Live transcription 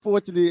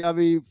unfortunately, I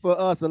mean, for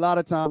us, a lot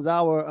of times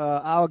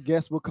our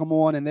guests will come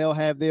on and they'll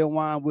have their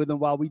wine with them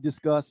while we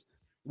discuss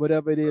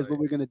whatever it is what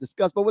we're going to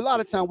discuss. But a lot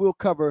of time we'll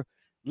cover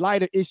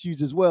lighter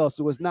issues as well,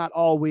 so it's not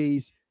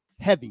always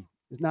heavy.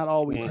 It's not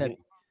always heavy,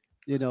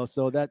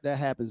 So that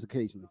happens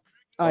occasionally.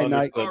 All right,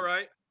 Knight. All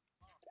right.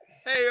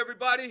 Hey,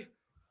 everybody.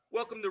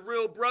 Welcome to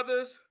Real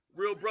Brothers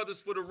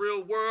for the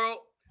Real World.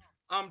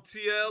 I'm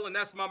TL, and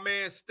that's my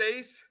man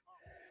Stace.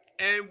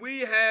 And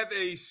we have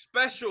a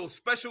special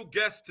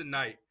guest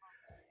tonight.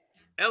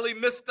 Elie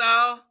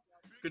Mystal,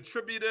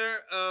 contributor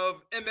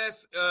of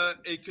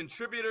a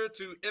contributor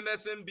to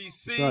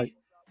MSNBC. Right.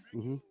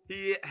 Mm-hmm.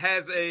 He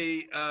has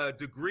a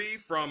degree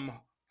from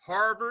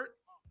Harvard,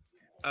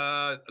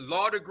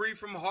 law degree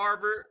from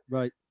Harvard.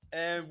 Right.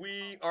 And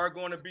we are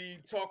going to be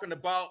talking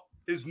about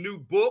his new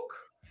book,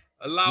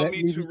 Allow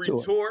Me to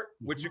Retort,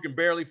 which you can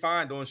barely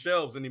find on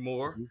shelves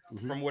anymore,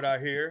 from what I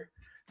hear.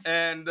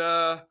 And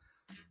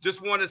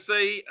just want to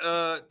say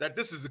that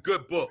this is a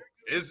good book.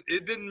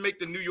 It didn't make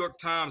the New York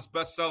Times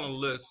best-selling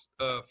list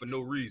for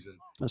no reason.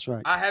 That's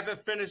right. I haven't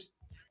finished,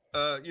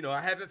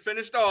 I haven't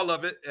finished all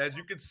of it. As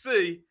you can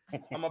see,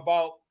 I'm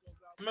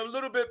a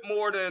little bit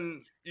more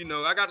than,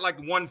 I got like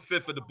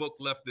 1/5 of the book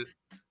left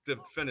to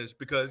finish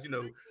because,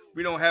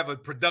 we don't have a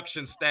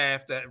production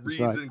staff that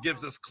reads and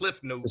gives us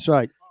cliff notes. That's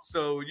right.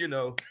 So,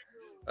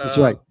 that's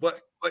right.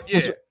 But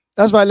yeah.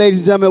 That's right, ladies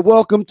and gentlemen.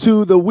 Welcome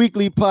to the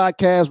weekly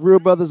podcast, Real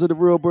Brothers of the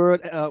Real World,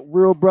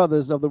 Real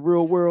Brothers of the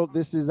Real World.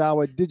 This is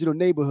our digital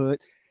neighborhood.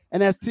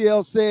 And as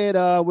TL said,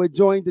 we're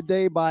joined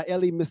today by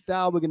Elie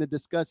Mystal. We're going to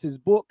discuss his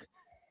book.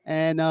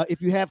 And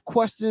if you have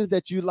questions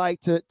that you'd like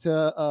us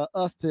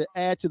to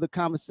add to the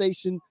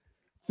conversation,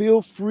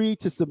 feel free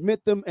to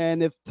submit them.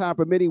 And if time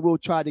permitting, we'll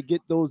try to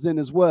get those in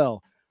as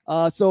well.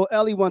 So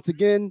Elie, once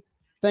again,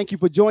 thank you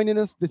for joining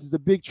us. This is a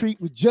big treat.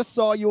 We just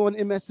saw you on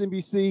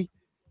MSNBC.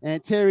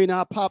 And Terry and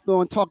I popped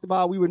on, talked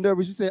about, we were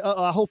nervous. You said,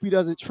 I hope he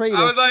doesn't trade us.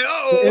 I was like,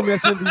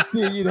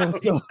 MSNBC,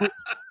 so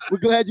we're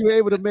glad you were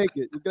able to make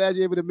it. Yeah.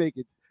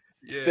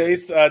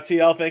 Stace,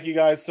 TL, thank you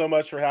guys so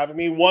much for having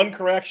me. One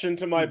correction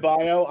to my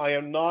bio. I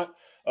am not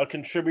a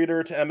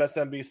contributor to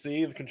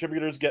MSNBC. The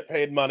contributors get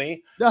paid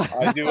money.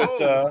 I do it.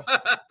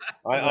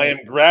 I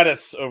am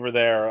gratis over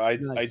there. I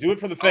do it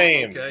for the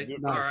fame. Okay. Do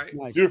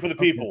it for the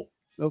people.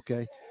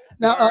 Okay.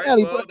 Now, right.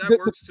 Elie, well, that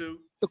works too.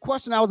 The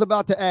question I was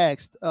about to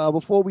ask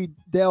before we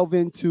delve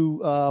into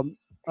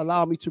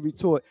Allow Me to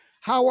Retort,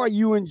 how are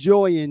you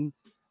enjoying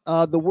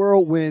the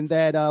whirlwind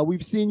that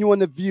we've seen you on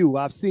The View?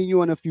 I've seen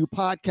you on a few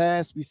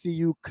podcasts. We see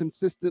you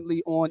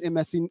consistently on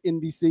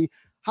MSNBC.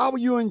 How are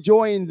you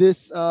enjoying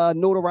this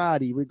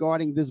notoriety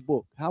regarding this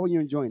book? How are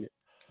you enjoying it?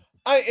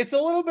 It's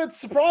a little bit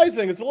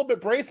surprising. It's a little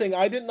bit bracing.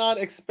 I did not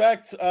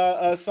expect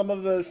some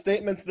of the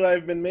statements that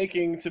I've been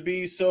making to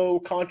be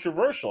so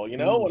controversial.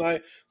 When I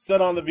said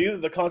on The View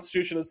that the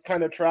Constitution is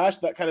kind of trash,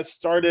 that kind of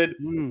started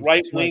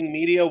right-wing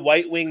media,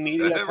 white-wing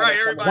media. Right,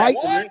 everybody.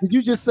 Did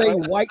you just say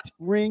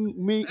white-wing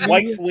media?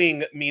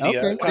 White-wing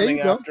media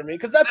coming after me.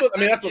 Because that's what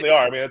they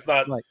are. I mean, it's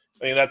not... Right.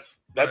 I mean,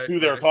 that's who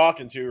they're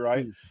talking to,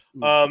 right?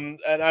 And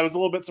I was a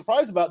little bit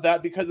surprised about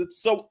that because it's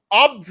so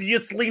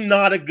obviously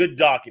not a good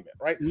document,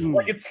 right?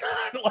 Like, it's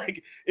not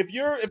like if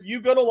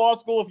you go to law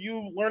school, if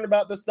you learn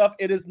about this stuff,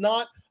 it is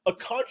not a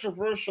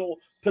controversial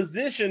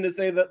position to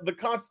say that the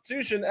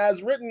Constitution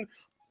as written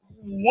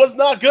was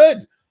not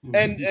good.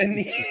 And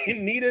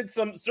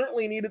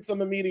certainly needed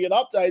some immediate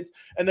updates,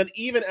 and then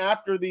even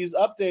after these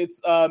updates,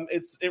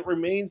 it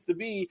remains to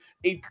be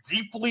a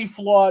deeply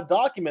flawed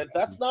document.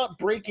 That's not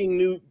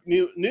breaking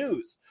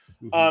news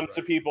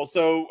to people.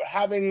 So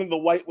having the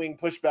right wing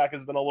pushback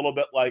has been a little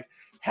bit like,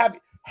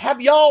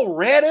 have y'all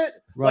read it?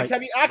 Right. Like,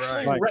 have you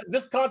actually read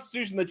this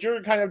Constitution that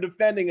you're kind of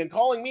defending and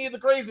calling me the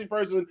crazy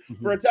person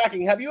for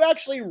attacking? Have you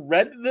actually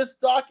read this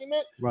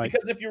document? Right.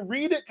 Because if you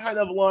read it kind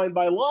of line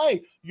by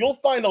line, you'll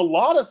find a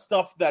lot of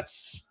stuff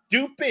that's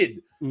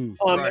stupid. And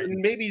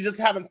maybe you just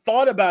haven't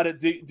thought about it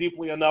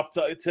deeply enough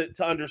to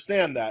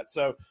understand that.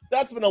 So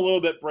that's been a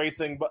little bit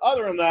bracing. But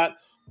other than that,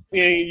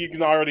 you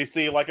can already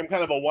see, like, I'm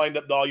kind of a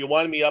wind-up doll. You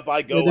wind me up,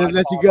 I go.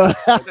 Let you go.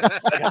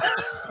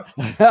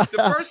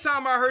 The first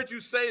time I heard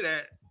you say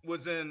that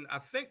was in, I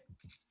think,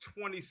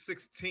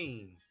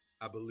 2016,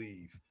 I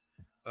believe.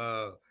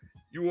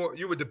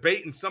 You were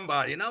debating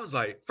somebody, and I was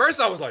like,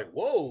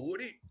 whoa,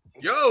 what he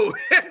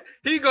said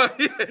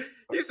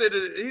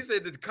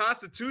that the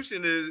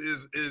Constitution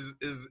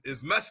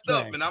is messed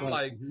up, and I'm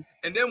like,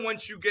 and then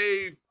once you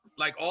gave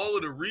like all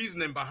of the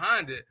reasoning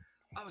behind it,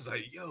 I was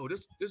like, yo,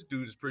 this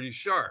dude is pretty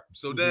sharp.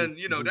 So then,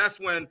 that's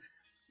when,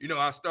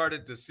 I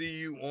started to see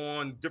you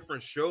on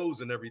different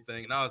shows and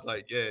everything. And I was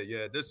like,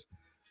 yeah, this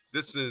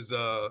is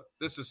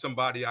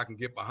somebody I can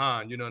get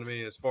behind. You know what I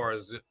mean? As far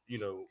as,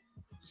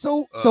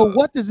 So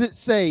what does it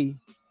say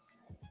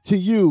to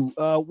you?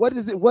 What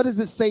does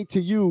it say to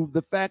you?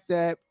 The fact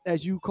that,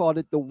 as you called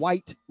it, the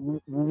white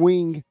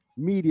wing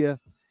media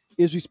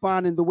is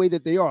responding the way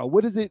that they are.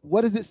 What does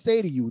it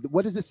say to you?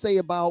 What does it say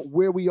about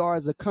where we are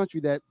as a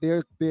country that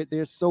they're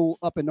so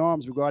up in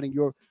arms regarding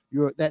your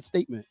that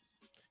statement?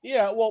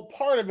 Yeah, well,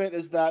 part of it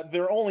is that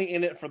they're only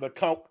in it for the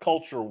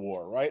culture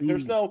war, right?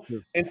 There's no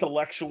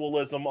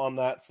intellectualism on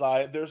that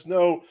side. There's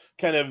no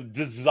kind of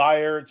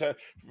desire to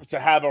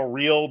have a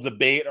real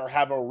debate or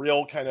have a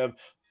real kind of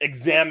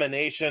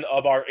examination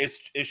of our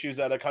issues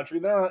as a country.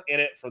 They're not in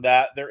it for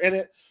that. They're in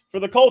it for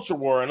the culture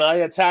war. And I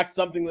attacked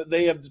something that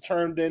they have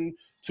determined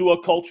into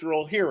a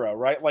cultural hero,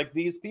 right? Like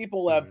these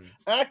people have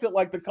acted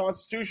like the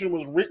Constitution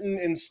was written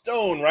in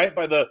stone, right?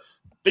 By the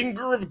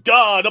finger of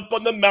God up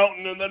on the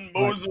mountain, and then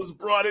Moses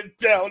brought it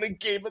down and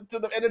gave it to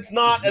them. And it's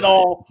not at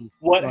all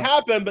what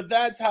happened, but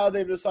that's how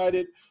they've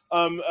decided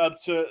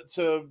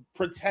to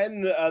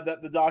pretend that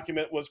the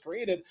document was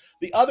created.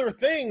 The other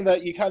thing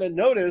that you kind of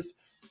notice,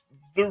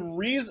 the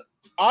reason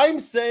I'm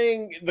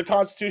saying the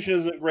Constitution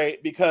isn't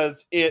great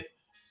because it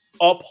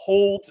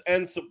upholds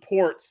and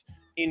supports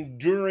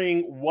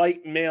enduring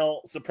white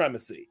male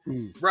supremacy.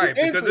 Right,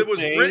 because it was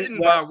written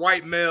by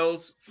white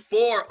males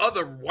for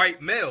other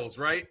white males,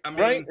 right? I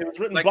mean, it was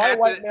written by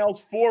white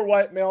males for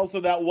white males so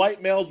that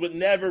white males would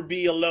never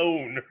be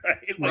alone,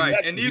 right? Right,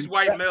 and these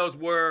white males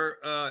were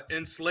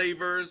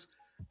enslavers,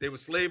 they were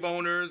slave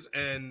owners,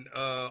 and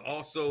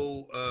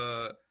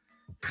also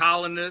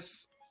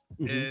colonists.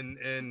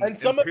 And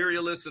some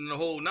imperialists and the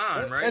whole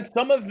nine, right? And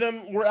some of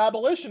them were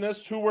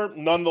abolitionists who were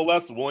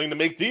nonetheless willing to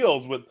make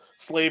deals with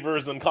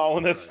slavers and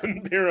colonists and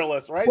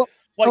imperialists, right?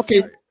 Well,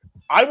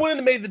 I wouldn't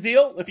have made the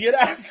deal if you had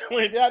asked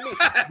me.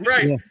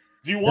 Right. Yeah.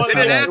 Do you want to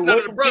get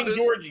away from King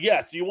George?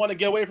 Yes. Do you want to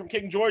get away from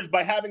King George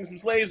by having some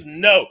slaves?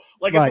 No.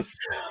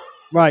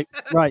 Right.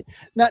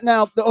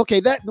 Now,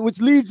 that which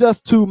leads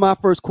us to my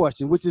first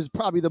question, which is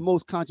probably the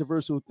most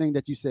controversial thing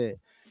that you said.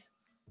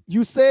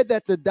 You said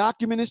that the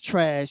document is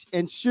trash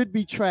and should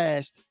be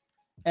trashed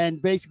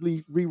and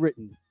basically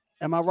rewritten.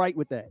 Am I right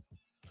with that?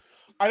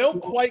 I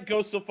don't quite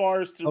go so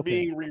far as to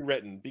being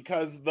rewritten,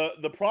 because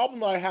the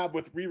problem I have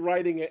with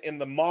rewriting it in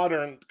the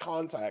modern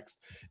context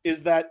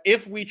is that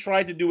if we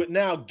try to do it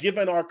now,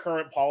 given our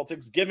current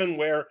politics, given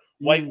where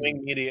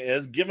right-wing media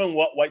is, given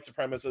what white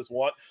supremacists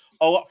want,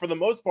 for the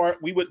most part,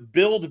 we would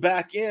build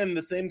back in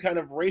the same kind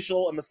of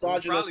racial and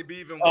misogynist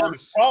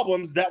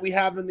problems that we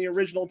have in the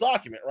original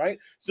document, right?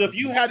 So if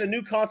you had a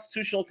new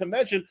constitutional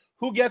convention,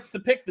 who gets to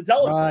pick the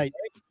delegates?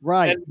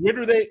 Right. And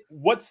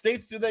what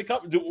states do they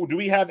come? Do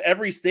we have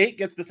every state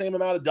gets the same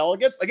amount of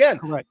delegates? Again,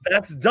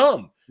 that's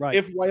dumb. Right.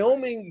 If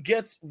Wyoming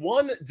gets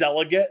one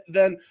delegate,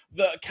 then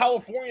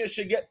California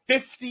should get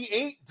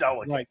 58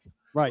 delegates.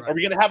 Right. Are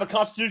we going to have a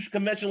constitutional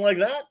convention like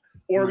that?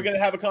 Or are we going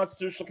to have a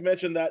constitutional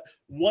convention that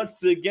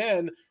once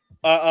again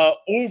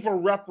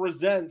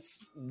overrepresents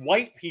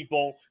white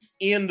people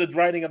in the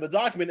writing of the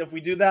document? If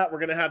we do that, we're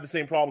going to have the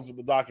same problems with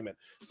the document.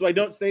 So I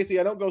don't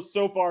go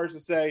so far as to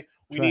say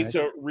we need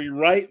to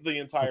rewrite the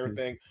entire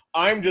thing.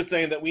 I'm just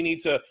saying that we need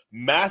to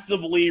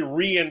massively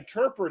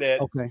reinterpret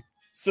it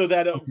so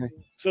that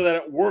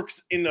it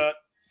works in a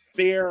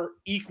fair,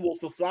 equal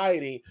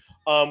society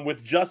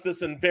with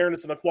justice and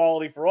fairness and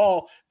equality for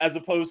all, as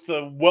opposed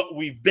to what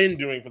we've been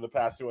doing for the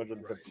past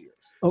 250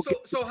 years.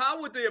 So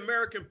how would the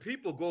American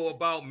people go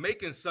about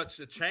making such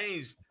a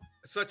change,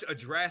 such a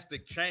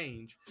drastic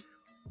change,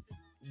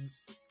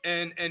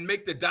 and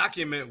make the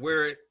document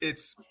where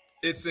it's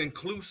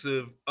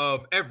inclusive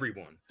of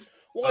everyone?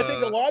 Well, I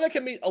think a lot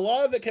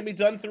of it can be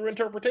done through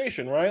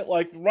interpretation, right?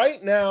 Like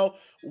right now,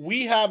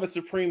 we have a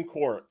Supreme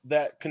Court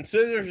that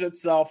considers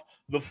itself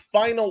the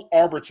final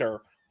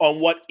arbiter on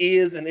what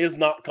is and is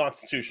not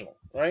constitutional,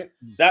 right?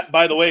 That,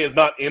 by the way, is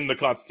not in the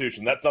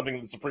Constitution. That's something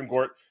that the Supreme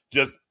Court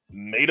just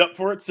made up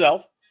for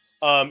itself.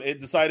 It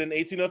decided in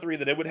 1803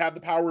 that it would have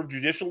the power of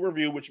judicial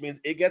review, which means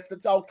it gets to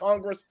tell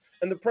Congress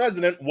and the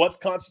president what's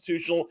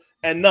constitutional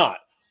and not.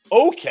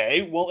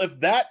 Okay, well, if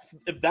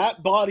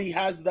that body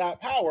has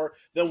that power,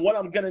 then what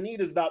I'm going to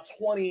need is about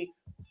 20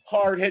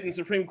 hard-hitting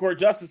Supreme Court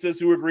justices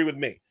who agree with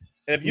me.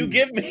 And if you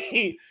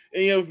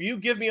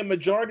give me a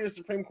majority of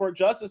Supreme Court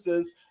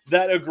justices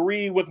that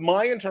agree with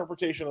my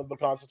interpretation of the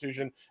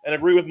Constitution and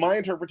agree with my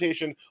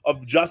interpretation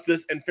of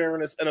justice and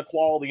fairness and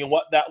equality and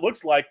what that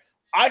looks like,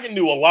 I can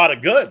do a lot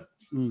of good.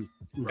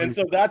 And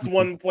so that's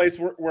one place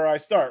where I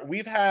start.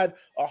 We've had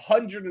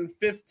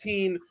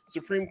 115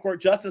 Supreme Court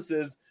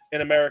justices in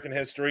American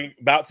history,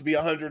 about to be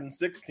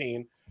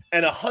 116,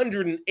 and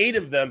 108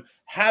 of them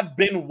have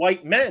been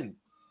white men.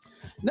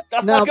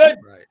 That's not good.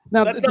 Right.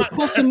 Now, that's not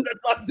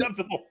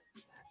acceptable.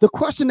 The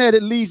question that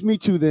it leads me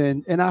to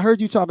then, and I heard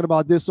you talking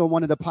about this on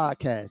one of the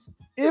podcasts,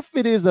 if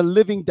it is a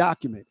living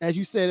document, as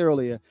you said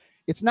earlier,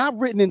 it's not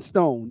written in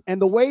stone.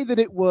 And the way that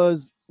it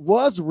was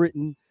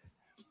written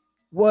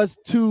was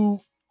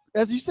to,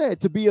 as you said,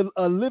 to be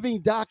a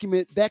living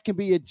document that can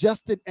be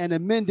adjusted and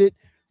amended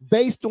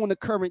based on the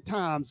current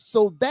times.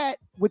 So that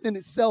within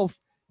itself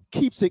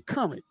keeps it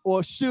current,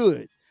 or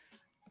should.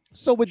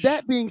 So with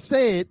that being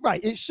said, right,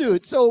 it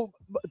should. So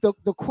the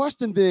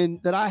question then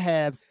that I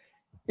have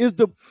is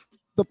the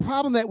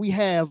problem that we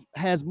have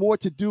has more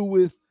to do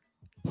with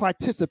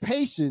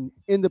participation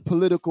in the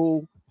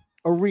political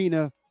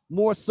arena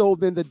more so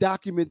than the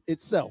document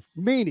itself.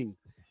 Meaning,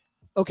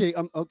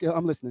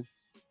 I'm listening.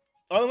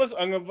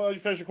 I'm going to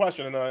finish your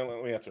question and then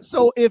I'll answer.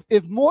 So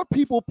if more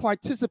people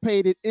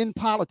participated in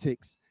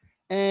politics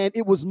and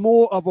it was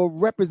more of a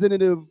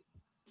representative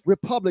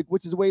republic,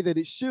 which is the way that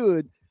it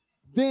should,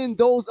 then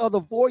those other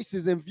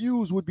voices and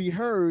views would be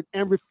heard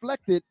and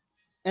reflected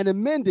and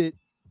amended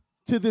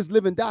to this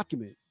living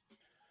document.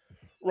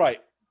 Right.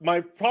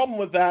 My problem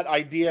with that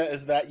idea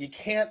is that you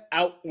can't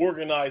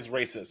out-organize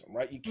racism,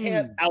 right? You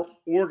can't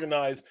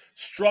out-organize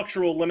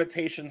structural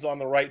limitations on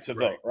the right to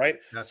vote, right?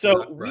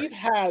 We've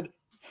had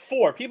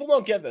 4, people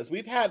don't get this,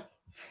 we've had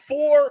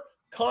 4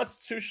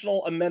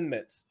 constitutional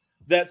amendments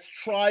that's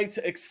tried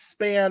to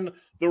expand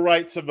the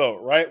right to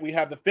vote, right? We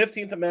have the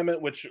 15th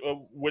Amendment, which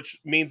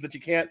means that you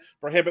can't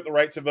prohibit the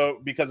right to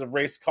vote because of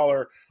race,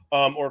 color,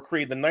 or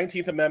creed. The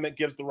 19th Amendment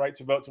gives the right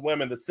to vote to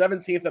women. The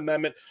 17th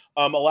Amendment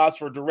allows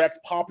for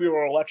direct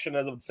popular election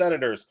of the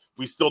senators.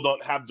 We still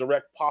don't have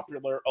direct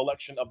popular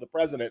election of the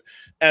president.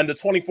 And the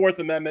 24th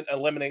Amendment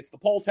eliminates the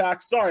poll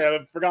tax. Sorry,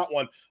 I forgot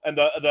one. And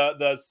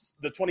the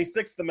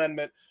 26th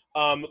Amendment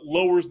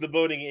lowers the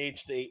voting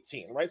age to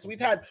 18, right? So we've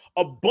had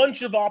a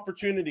bunch of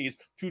opportunities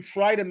to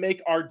try to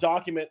make our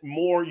document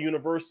more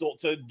universal,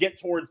 to get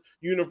towards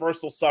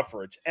universal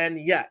suffrage.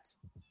 And yet,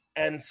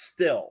 and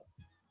still,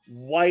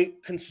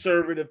 white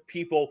conservative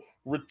people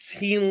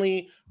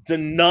routinely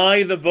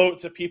deny the vote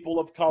to people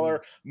of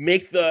color,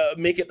 make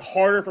it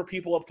harder for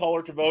people of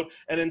color to vote,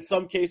 and in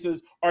some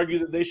cases argue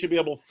that they should be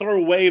able to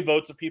throw away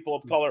votes of people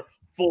of color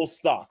full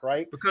stop,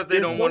 right? Because they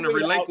don't want to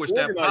relinquish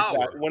that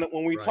power.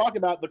 When we talk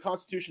about the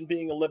Constitution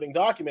being a living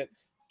document,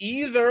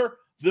 either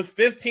the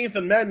 15th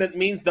Amendment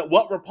means that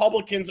what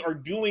Republicans are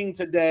doing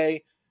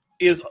today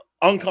is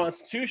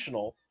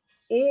unconstitutional,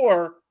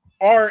 or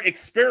our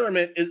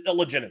experiment is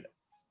illegitimate.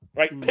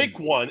 Right, pick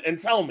one and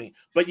tell me,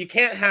 but you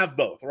can't have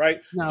both,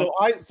 right? No.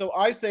 So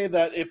I say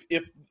that if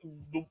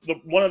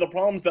one of the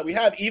problems that we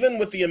have, even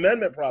with the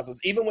amendment process,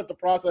 even with the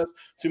process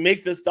to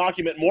make this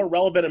document more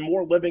relevant and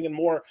more living and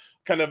more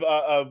kind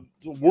of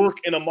work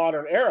in a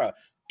modern era,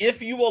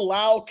 if you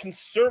allow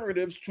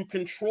conservatives to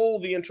control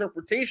the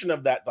interpretation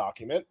of that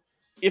document,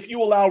 if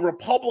you allow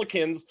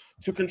Republicans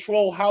to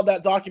control how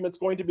that document's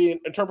going to be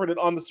interpreted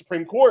on the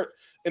Supreme Court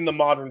in the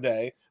modern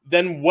day,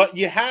 then what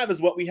you have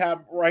is what we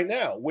have right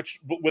now, which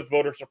with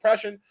voter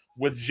suppression,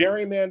 with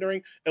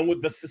gerrymandering, and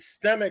with the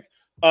systemic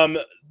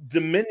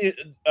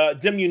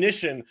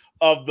diminution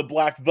of the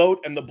black vote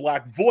and the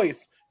black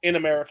voice in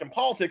American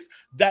politics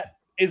that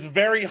is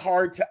very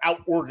hard to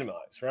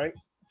out-organize, right?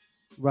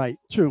 Right,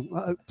 true.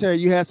 Terry,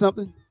 you had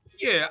something?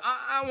 Yeah,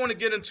 I want to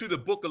get into the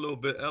book a little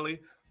bit, Ellie.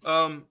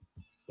 One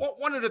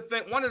of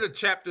the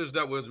chapters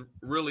that was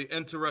really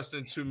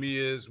interesting to me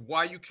is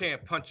why you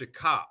can't punch a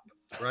cop,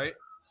 right?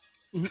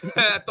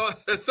 I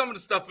thought that some of the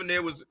stuff in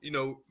there was,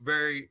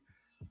 very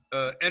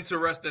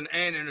interesting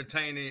and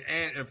entertaining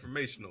and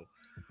informational.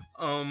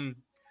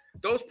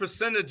 Those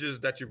percentages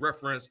that you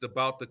referenced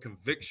about the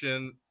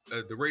conviction,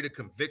 the rate of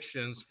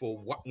convictions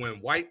for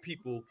when white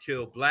people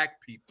kill black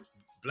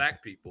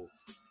people,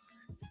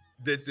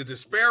 the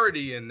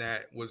disparity in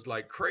that was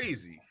like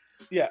crazy.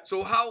 Yeah.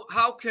 So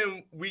how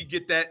can we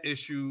get that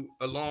issue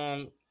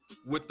along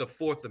with the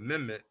Fourth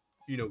Amendment,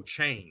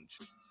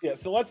 changed? Yeah,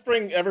 so let's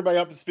bring everybody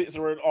up to speed so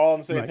we're all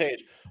on the same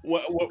page.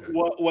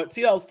 What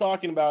TL's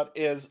talking about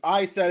is,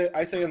 I say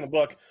in the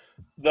book,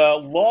 the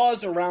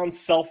laws around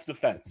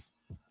self-defense,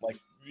 like,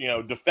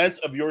 defense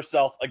of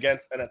yourself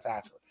against an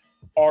attacker,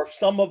 are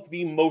some of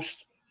the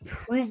most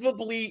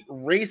provably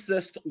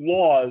racist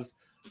laws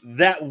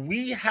that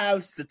we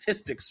have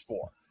statistics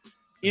for.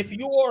 If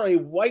you are a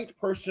white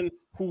person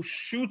who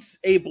shoots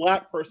a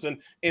black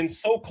person in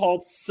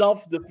so-called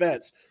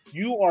self-defense,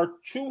 you are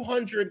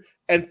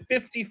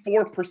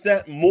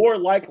 254% more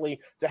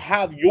likely to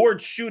have your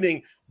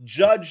shooting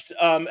judged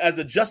as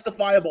a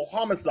justifiable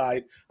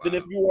homicide than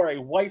if you are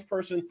a white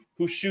person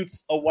who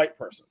shoots a white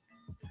person.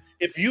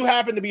 If you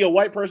happen to be a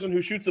white person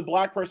who shoots a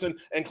black person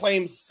and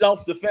claims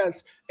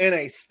self-defense in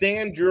a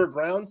stand your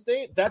ground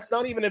state, that's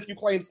not even if you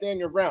claim stand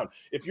your ground.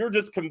 If you're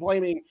just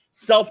claiming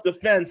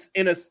self-defense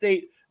in a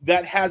state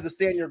that has a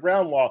stand your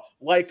ground law,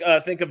 like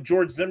think of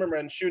George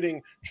Zimmerman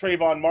shooting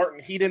Trayvon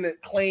Martin. He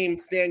didn't claim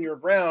stand your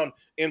ground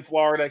in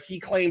Florida. He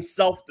claimed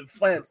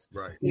self-defense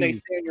in a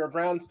stand your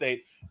ground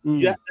state.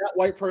 Yet that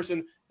white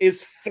person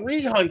is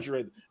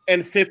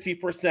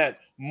 350%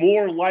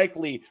 more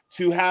likely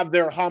to have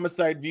their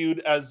homicide viewed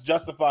as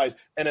justified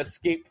and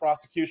escape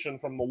prosecution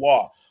from the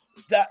law.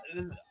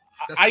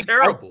 That's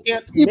terrible.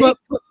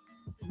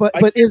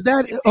 But is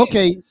that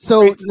okay?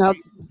 So now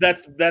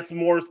that's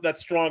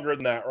stronger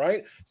than that,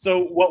 right?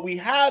 So what we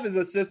have is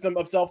a system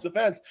of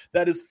self-defense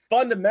that is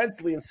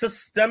fundamentally and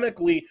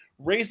systemically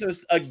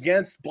racist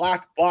against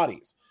black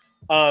bodies.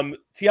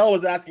 TL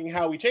was asking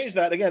how we change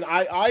that. Again,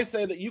 I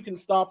say that you can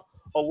stop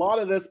a lot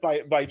of this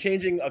by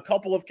changing a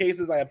couple of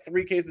cases. I have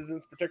 3 cases in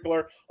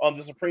particular on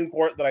the Supreme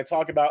Court that I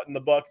talk about in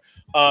the book,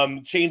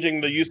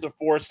 changing the use of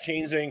force,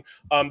 changing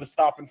the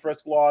stop and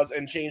frisk laws,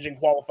 and changing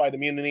qualified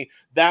immunity.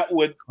 That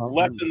would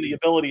lessen the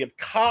ability of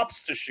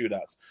cops to shoot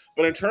us.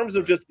 But in terms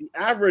of just the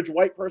average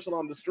white person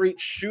on the street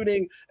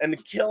shooting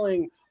and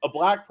killing a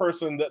black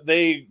person that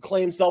they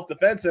claim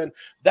self-defense in,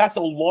 that's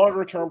a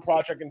longer-term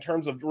project in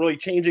terms of really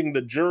changing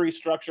the jury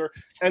structure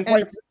and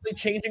quite frankly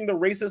changing the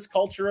racist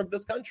culture of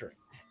this country.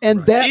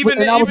 And that,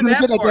 and I was going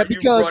to get at that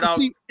because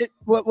see,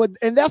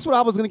 and that's what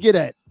I was going to get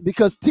at,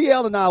 because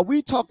TL and I,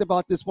 we talked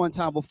about this one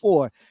time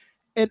before,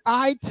 and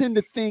I tend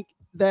to think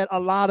that a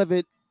lot of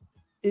it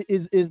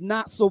is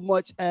not so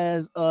much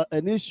as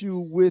an issue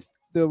with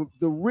the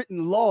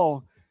written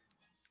law.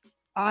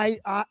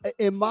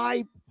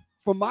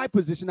 From my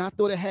position, I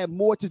thought it had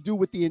more to do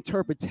with the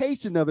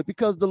interpretation of it,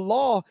 because the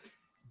law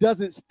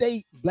doesn't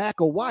state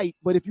black or white.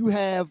 But if you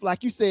have,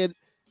 like you said,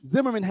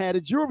 Zimmerman had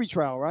a jury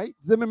trial, right?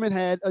 Zimmerman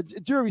had a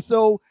jury.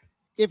 So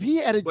if he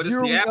had a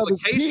jury of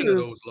his peers, of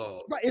those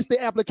laws. Right, it's the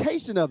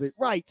application of it,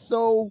 right?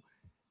 So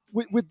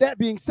with that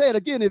being said,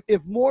 again,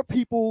 if more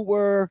people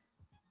were,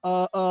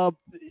 and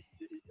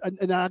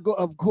I go,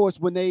 of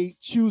course, when they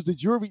choose the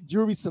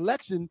jury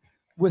selection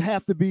would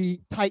have to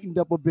be tightened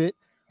up a bit.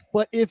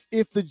 But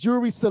if the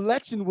jury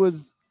selection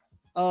was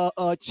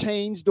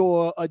changed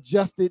or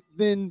adjusted,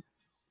 then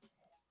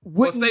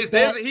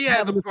he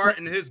has a part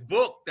in his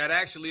book that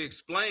actually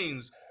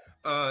explains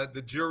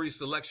the jury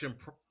selection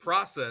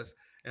process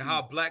and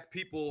how black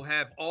people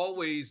have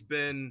always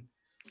been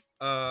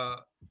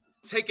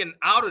taken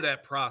out of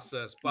that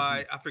process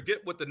by, I forget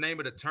what the name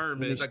of the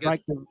term is. I guess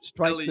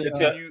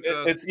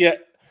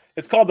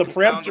it's called the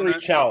peremptory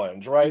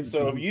challenge, right?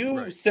 So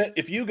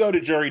if you go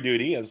to jury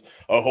duty, as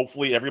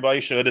hopefully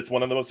everybody should, it's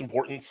one of the most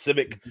important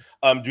civic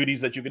duties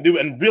that you can do,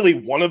 and really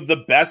one of the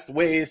best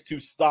ways to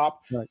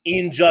stop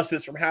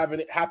injustice from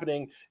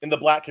happening in the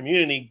black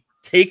community.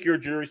 Take your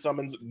jury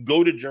summons,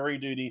 go to jury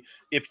duty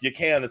if you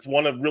can. It's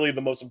one of really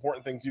the most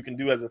important things you can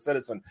do as a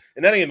citizen.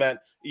 In any event,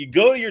 you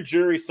go to your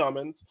jury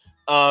summons,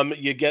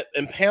 you get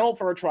impaneled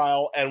for a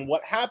trial, and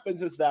what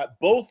happens is that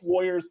both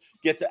lawyers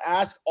get to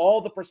ask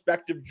all the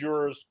prospective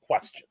jurors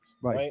questions,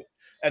 right?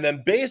 And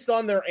then based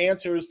on their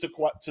answers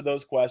to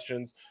those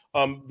questions,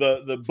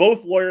 the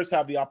both lawyers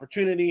have the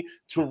opportunity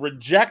to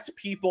reject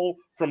people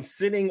from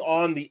sitting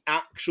on the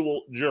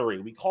actual jury.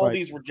 We call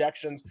these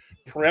rejections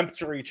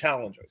peremptory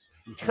challenges.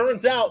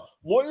 Turns out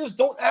lawyers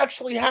don't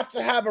actually have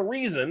to have a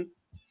reason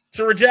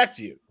to reject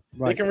you.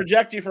 They can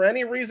reject you for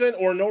any reason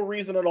or no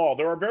reason at all.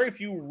 There are very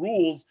few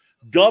rules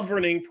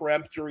governing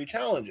peremptory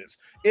challenges.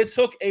 It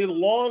took a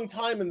long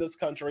time in this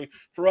country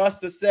for us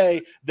to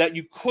say that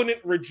you couldn't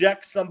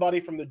reject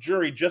somebody from the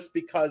jury just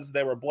because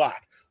they were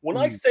black. When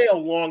I say a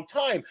long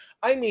time,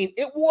 I mean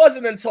it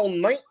wasn't until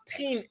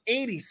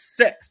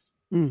 1986.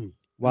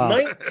 Wow.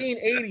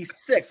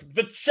 1986,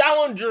 the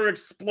Challenger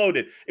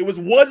exploded. It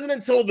wasn't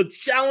until the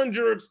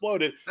Challenger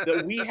exploded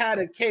that we had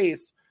a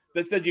case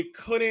that said you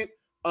couldn't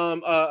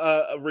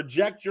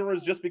reject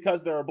jurors just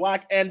because they were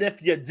black, and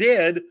if you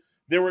did,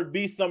 there would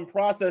be some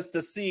process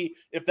to see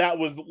if that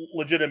was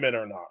legitimate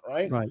or not,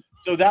 right?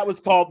 So that was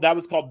called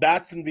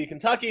Batson v.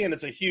 Kentucky, and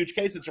it's a huge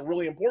case. It's a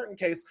really important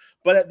case.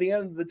 But at the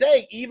end of the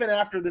day, even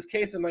after this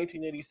case in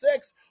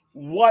 1986,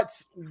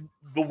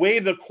 the way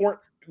the court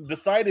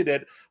decided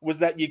it was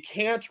that you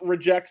can't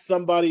reject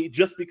somebody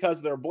just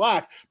because they're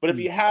black. But if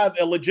you have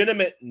a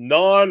legitimate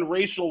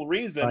non-racial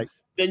reason,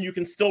 then you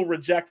can still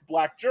reject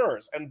black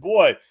jurors. And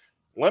boy,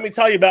 let me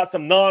tell you about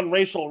some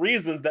non-racial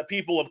reasons that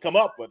people have come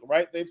up with,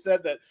 right? They've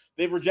said that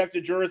they've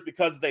rejected jurors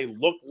because they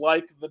look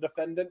like the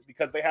defendant,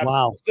 because they have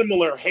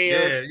similar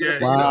hair.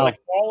 Like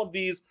all of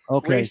these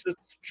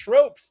racist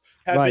tropes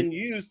have been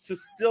used to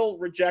still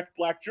reject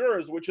black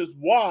jurors, which is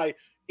why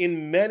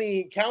in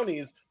many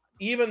counties,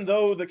 even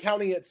though the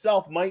county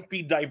itself might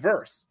be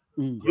diverse,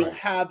 you'll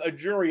have a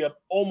jury of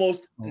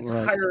almost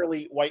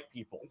entirely white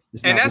people,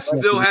 and that's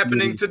still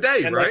happening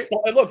today, right?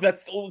 And look,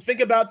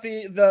 think about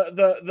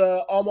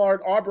the Ahmaud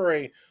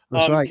Arbery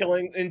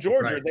killing in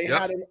Georgia. They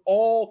had an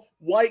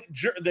all-white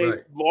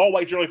jury.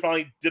 All-white jury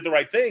finally did the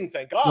right thing,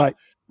 thank God.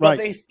 But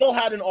they still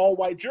had an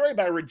all-white jury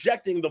by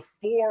rejecting the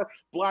 4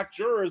 black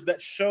jurors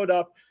that showed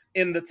up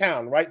in the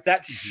town. Right,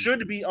 that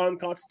should be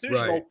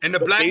unconstitutional. And the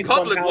black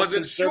public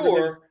wasn't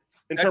sure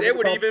that they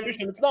would even.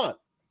 It's not.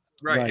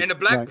 Right. And the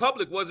black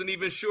public wasn't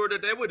even sure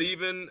that they would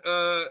even,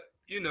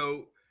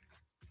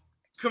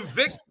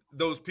 convict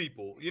those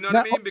people. You know what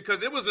I mean?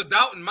 Because it was a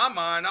doubt in my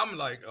mind. I'm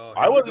like,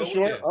 I wasn't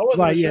sure.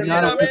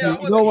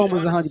 No one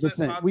was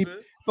 100%.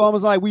 It's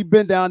almost like we've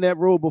been down that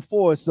road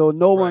before, so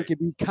no one can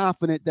be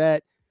confident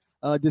that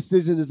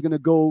decision is going to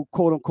go,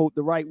 quote unquote,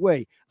 the right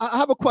way. I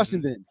have a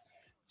question then.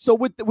 So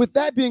with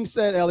that being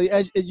said, Ellie,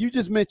 as you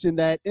just mentioned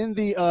that in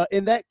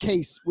that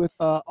case with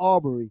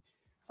Arbery,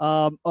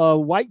 a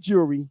white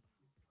jury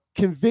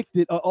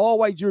convicted, an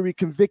all-white jury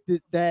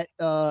convicted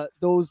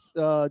those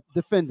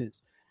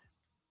defendants.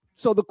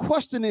 So the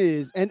question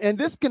is, and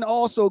this can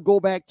also go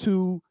back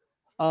to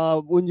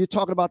when you're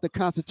talking about the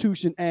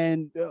Constitution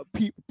and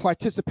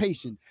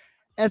participation.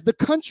 As the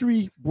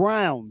country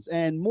browns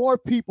and more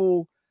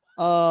people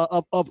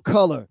of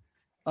color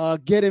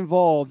get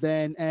involved,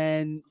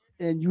 and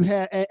you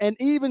have, and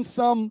even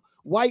some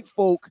white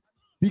folk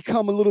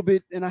become a little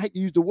bit, and I hate to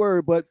use the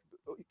word, but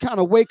kind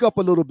of wake up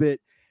a little bit.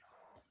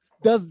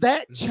 Does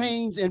that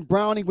change and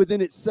browning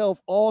within itself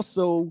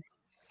also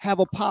have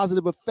a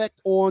positive effect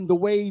on the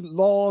way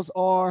laws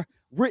are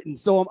written?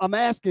 So I'm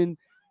asking,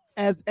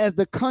 as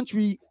the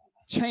country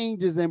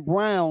changes and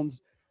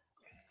browns,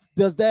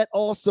 does that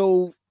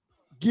also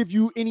give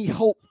you any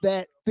hope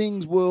that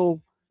things will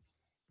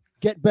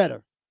get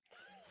better?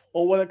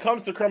 Well, when it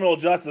comes to criminal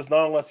justice,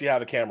 not unless you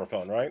have a camera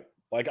phone, right?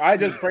 Like, I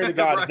just pray to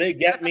God, right, if they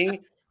get me,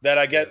 that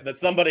I get that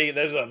somebody,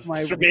 there's a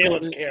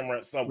surveillance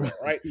camera somewhere,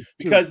 right?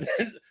 Because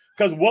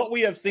what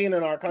we have seen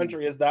in our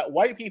country is that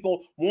white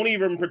people won't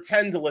even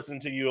pretend to listen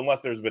to you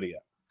unless there's video.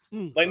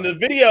 Like, the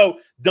video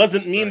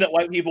doesn't mean that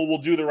white people will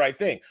do the right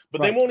thing,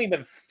 but they won't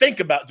even think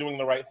about doing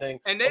the right thing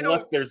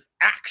unless there's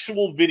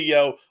actual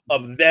video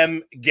of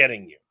them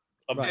getting you,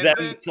 of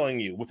them killing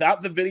you.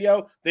 Without the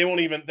video, they don't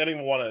even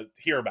want to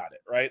hear about it,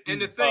 right? And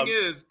the thing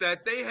is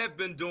that they have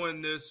been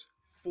doing this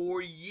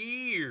for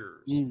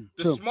years. The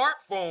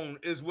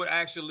smartphone is what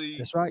actually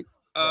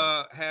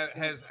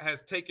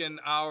has taken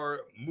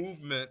our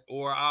movement,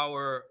 or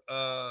our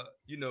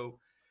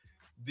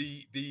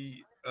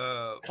the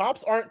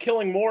cops aren't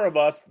killing more of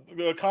us.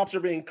 The cops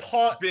are being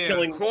caught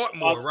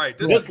more, us, right?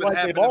 Just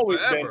like they've always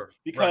been,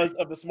 because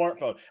of the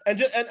smartphone,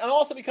 and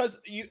also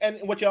because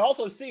what you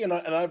also see, and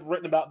I've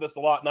written about this a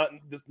lot, not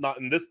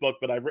in this book,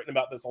 but I've written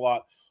about this a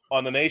lot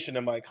on The Nation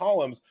in my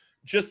columns.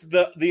 Just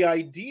the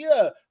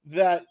idea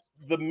that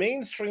the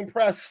mainstream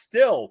press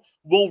still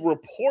will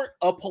report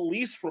a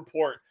police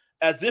report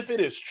as if it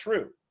is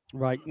true.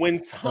 Right.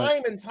 When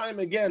time and time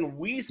again,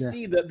 we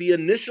see that the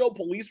initial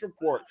police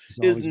report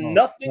is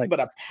nothing but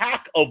a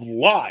pack of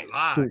lies.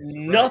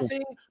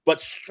 Nothing but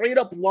straight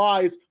up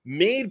lies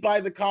made by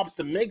the cops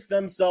to make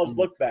themselves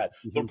look bad.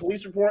 The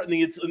police report in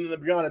the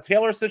Breonna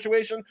Taylor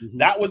situation,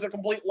 that was a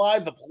complete lie.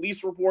 The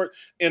police report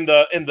in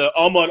the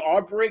Ahmaud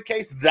Arbery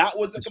case, that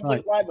was a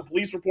complete lie. The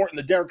police report in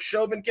the Derek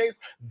Chauvin case,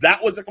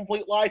 that was a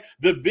complete lie.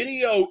 The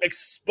video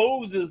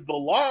exposes the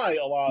lie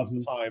a lot of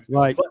the times,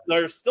 but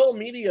there's still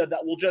media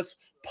that will just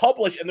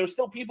publish, and there's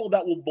still people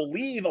that will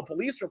believe a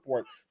police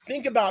report.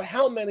 Think about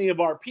how many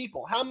of our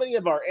people, how many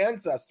of our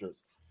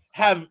ancestors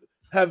have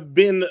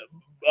been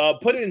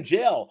put in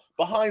jail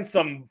behind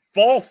some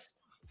false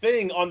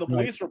thing on the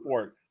police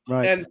report,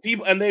 and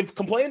they've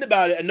complained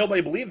about it, and nobody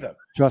believed them.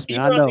 Trust me,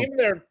 I know. Even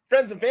their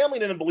friends and family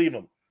didn't believe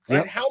them.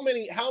 Right? How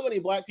many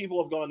black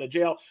people have gone to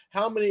jail?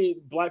 How many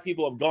black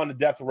people have gone to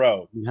death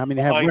row? How many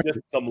have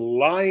just some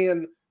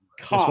lying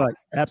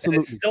cops? Absolutely,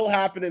 and it's still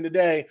happening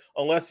today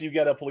unless you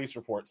get a police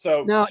report.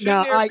 So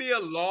shouldn't there be a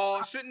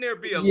law? Shouldn't there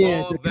be a law?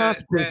 Yeah, the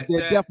consequences.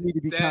 There definitely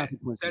need to be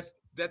consequences.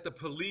 That the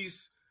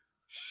police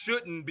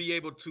shouldn't be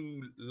able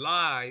to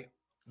lie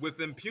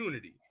with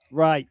impunity.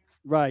 Right.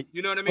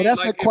 You know what I mean? Well, that's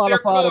like, if they're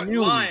caught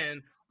immunity.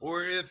 Lying,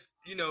 or if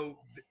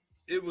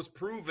it was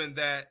proven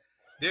that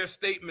their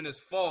statement is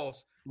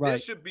false, there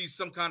should be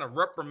some kind of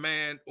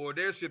reprimand, or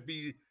there should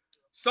be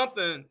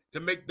something to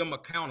make them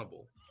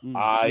accountable.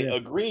 I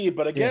agree,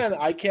 but again,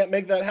 I can't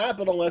make that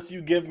happen unless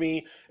you give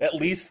me at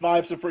least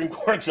 5 Supreme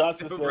Court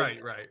justices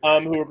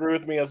who agree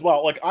with me as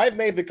well. Like, I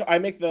make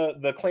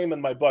the claim in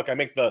my book, I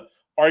make the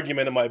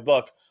argument in my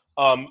book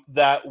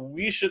that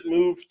we should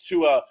move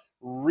to a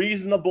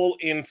reasonable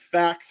in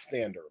fact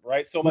standard,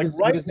 right? So like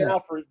right now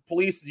for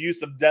police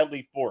use of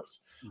deadly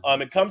force,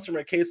 it comes from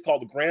a case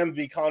called Graham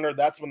v. Conner.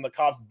 That's when the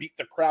cops beat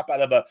the crap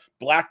out of a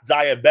black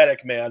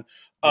diabetic man.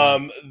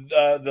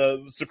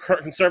 The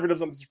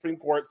conservatives on the Supreme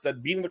Court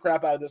said beating the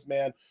crap out of this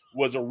man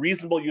was a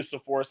reasonable use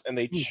of force, and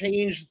they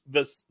changed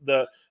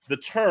the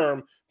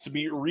term to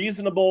be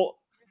reasonable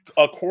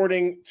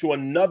according to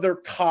another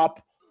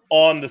cop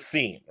on the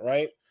scene,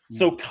 right?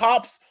 So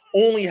cops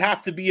only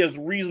have to be as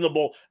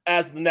reasonable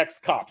as the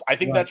next cop. I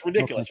think that's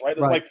ridiculous, right?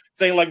 It's like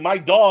saying like my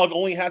dog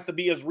only has to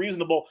be as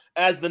reasonable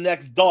as the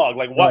next dog.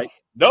 Like what?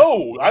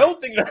 No, I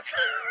don't think that's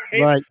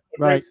a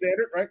great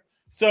standard, right?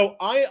 So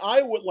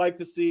I would like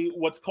to see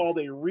what's called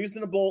a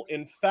reasonable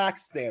in fact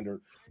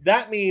standard.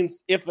 That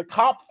means if the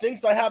cop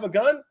thinks I have a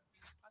gun,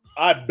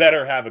 I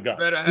better have a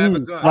gun.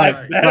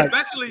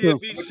 Especially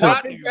if he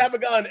shot you. Have a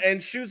gun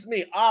and shoots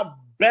me, I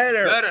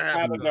better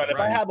have a gun. If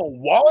I have a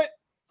wallet,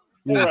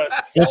 or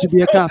that should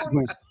be a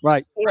consequence,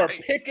 right? Or a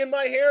pick in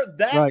my hair,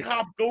 that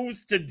cop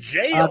goes to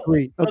jail.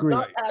 Agree. Does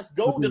not pass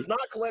go, does not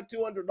collect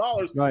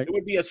 $200. It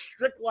would be a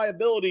strict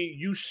liability.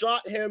 You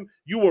shot him,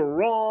 you were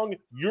wrong,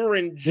 you're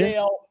in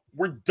jail.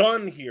 We're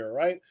done here,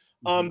 right?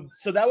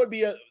 So that would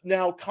be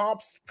now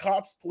cops,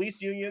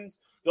 police unions,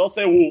 they'll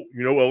say, well,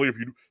 Ellie, if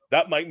you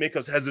that might make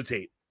us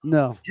hesitate.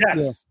 No.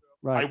 Yes.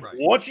 Yeah. I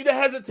want you to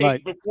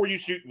hesitate before you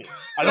shoot me.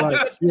 I don't think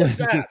that's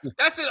what ask.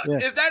 That's it. Yeah.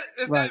 Is that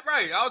that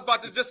right? I was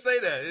about to just say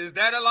that. Is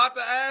that a lot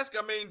to ask?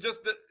 I mean, just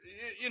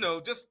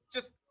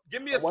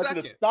Give me a second. I want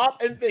you to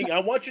stop and think. I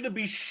want you to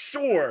be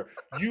sure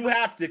you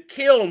have to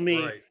kill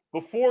me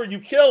before you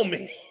kill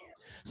me.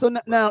 So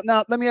now,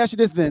 let me ask you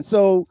this then.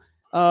 So,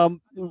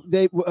 the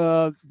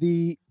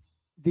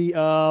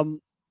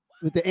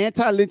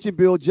anti-lynching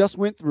bill just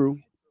went through,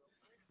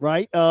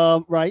 right?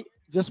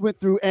 Just went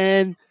through,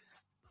 and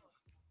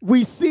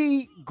we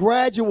see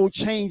gradual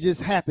changes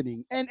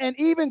happening, and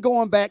even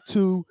going back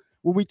to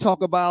when we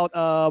talk about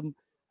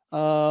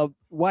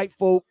white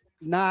folk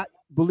not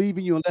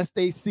believing you unless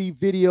they see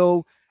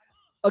video.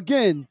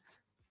 Again,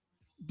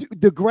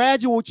 the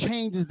gradual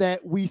changes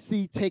that we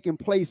see taking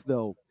place,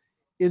 though,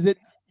 is it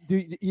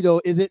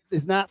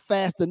not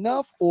fast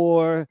enough,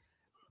 or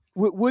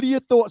what are your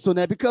thoughts on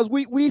that? Because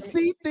we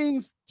see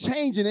things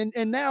changing,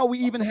 and now we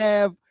even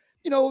have,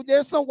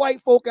 there's some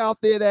white folk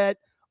out there that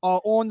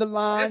are on the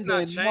lines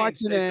and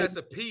marching. That's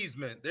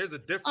appeasement. There's a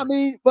difference. I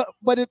mean,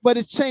 but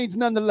it's changed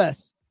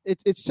nonetheless.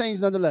 It's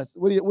changed nonetheless.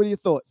 What are your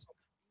thoughts?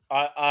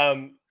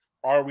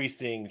 Are we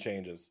seeing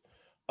changes?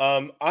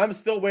 I'm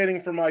still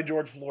waiting for my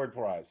George Floyd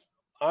prize.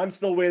 I'm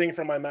still waiting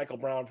for my Michael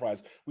Brown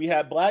prize. We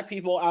had Black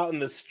people out in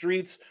the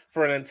streets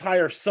for an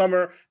entire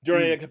summer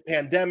during a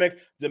pandemic,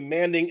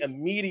 demanding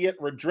immediate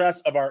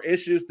redress of our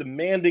issues,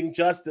 demanding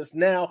justice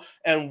now.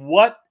 And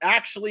what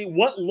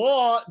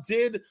law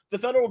did the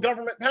federal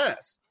government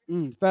pass?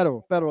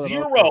 Federal.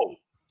 Zero.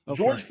 Okay.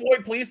 George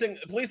Floyd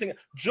policing.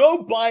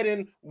 Joe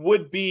Biden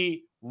would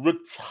be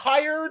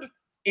retired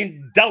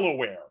in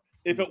Delaware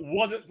if it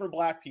wasn't for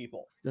Black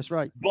people. That's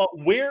right. But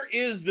where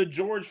is the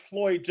George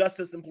Floyd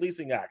Justice and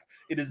Policing Act?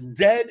 It is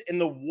dead in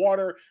the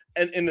water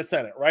and in the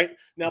Senate, right?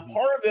 Now,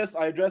 part of this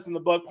I address in the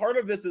book, part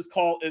of this is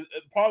part of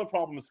the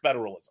problem is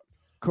federalism.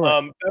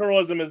 Correct.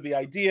 Federalism is the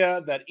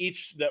idea that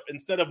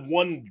instead of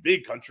one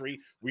big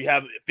country, we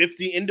have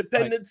 50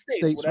 independent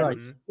states, whatever.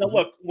 Right. Now,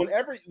 look,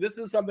 this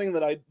is something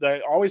that I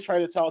always try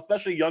to tell,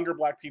 especially younger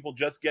Black people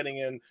just getting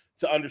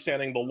into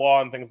understanding the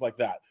law and things like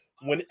that.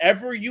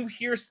 Whenever you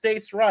hear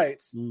states'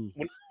 rights,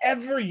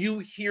 whenever you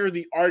hear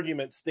the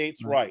argument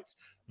states' rights,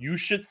 you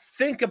should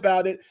think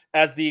about it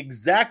as the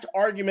exact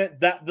argument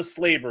that the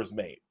slavers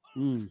made.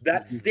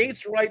 That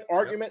states' right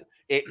argument,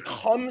 it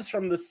comes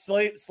from the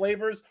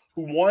slavers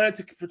who wanted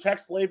to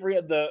protect slavery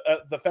at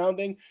the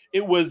founding.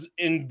 It was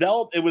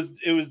enveloped. It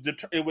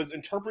was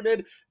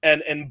interpreted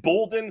and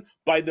emboldened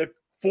by the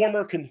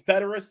former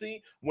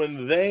Confederacy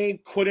when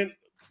they couldn't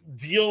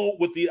deal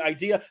with the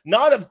idea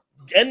not of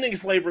ending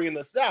slavery in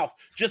the South,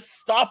 just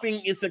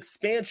stopping its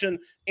expansion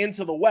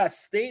into the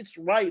West. States'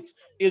 rights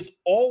is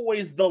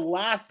always the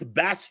last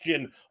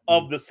bastion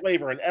of the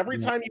slaver. And every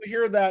time you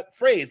hear that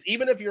phrase,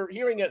 even if you're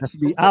hearing it has to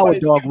be our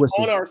dog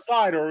whistle on our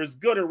side or is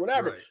good or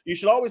whatever, you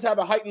should always have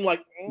a heightened what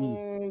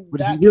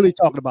is he really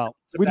talking about?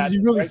 What is he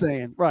really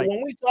saying? Right. So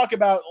when we talk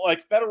about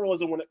like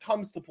federalism when it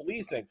comes to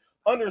policing,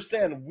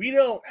 understand we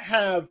don't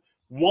have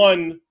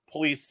one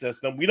police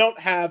system. We don't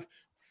have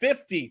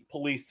 50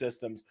 police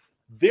systems.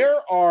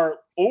 There are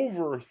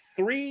over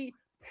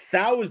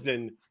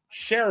 3,000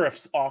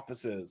 sheriff's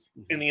offices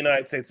in the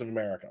United States of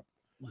America.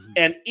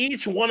 And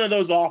each one of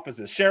those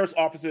offices, sheriff's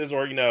offices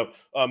or,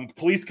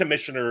 police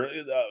commissioner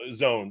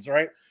zones,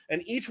 right?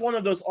 And each one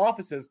of those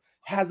offices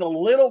has a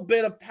little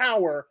bit of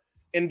power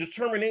and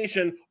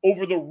determination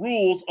over the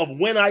rules of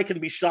when I can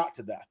be shot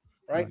to death,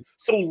 right?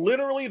 So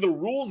literally the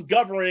rules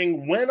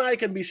governing when I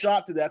can be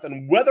shot to death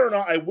and whether or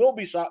not I will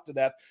be shot to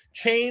death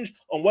change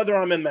on whether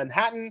I'm in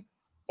Manhattan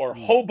or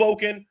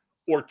Hoboken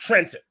or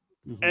Trenton.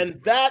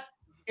 And that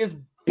is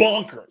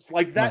bonkers.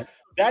 Like that,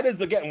 that is,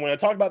 again, when I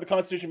talk about the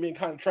Constitution being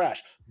kind of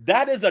trash,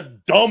 that is a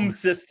dumb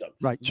system.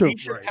 Right, true. We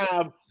should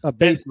have a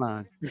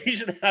baseline. We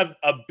should have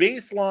a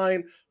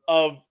baseline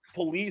of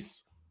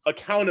police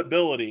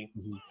accountability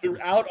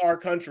throughout our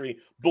country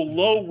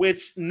below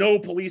which no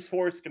police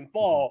force can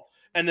fall.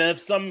 And then if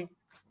some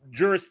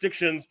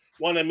jurisdictions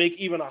want to make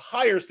even a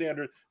higher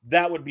standard,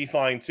 that would be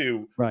fine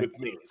too with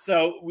me.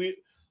 So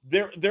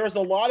there's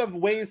a lot of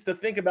ways to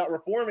think about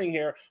reforming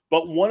here,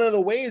 but one of the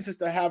ways is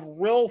to have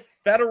the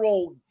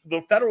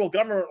federal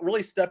government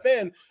really step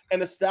in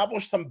and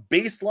establish some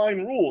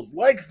baseline rules,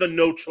 like the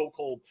no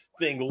chokehold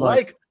thing,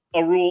 like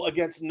a rule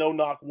against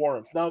no-knock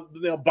warrants. Now,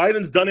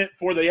 Biden's done it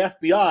for the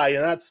FBI,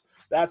 and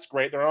that's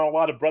great. There are a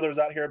lot of brothers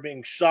out here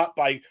being shot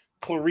by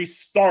Clarice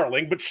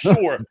Starling, but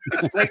sure,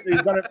 it's great that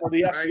he's done it for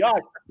the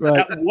FBI.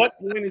 At what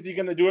point is he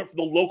going to do it for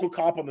the local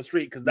cop on the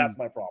street? Because that's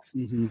my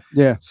problem.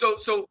 Yeah.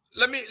 So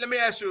let me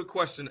ask you a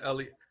question,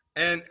 Elliot.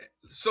 And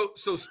so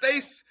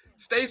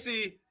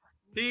Stacey,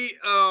 he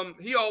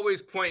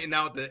always pointing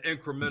out the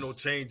incremental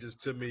changes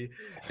to me,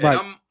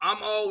 and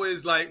I'm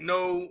always like,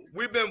 no,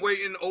 we've been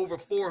waiting over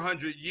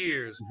 400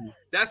 years.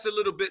 That's a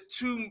little bit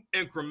too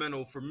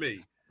incremental for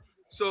me.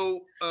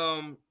 So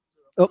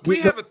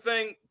we have a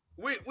thing.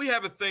 We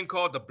have a thing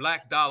called the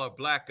Black Dollar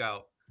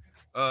Blackout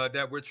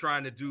that we're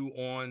trying to do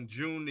on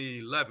June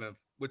the 11th,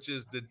 which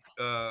is the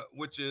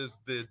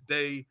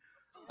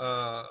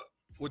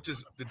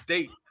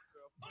date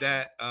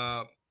that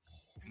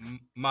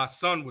my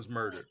son was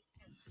murdered.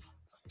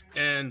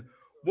 And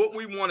what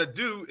we want to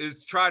do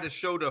is try to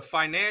show the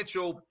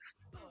financial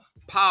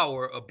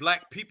power of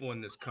black people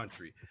in this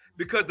country.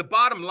 Because the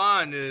bottom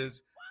line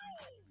is,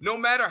 no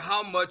matter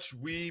how much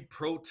we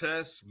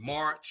protest,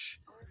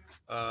 march,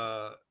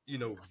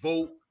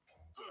 vote,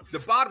 the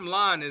bottom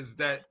line is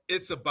that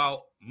it's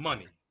about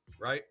money,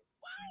 right?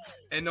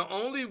 And the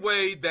only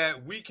way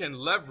that we can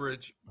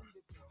leverage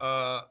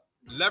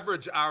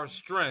our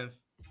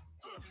strength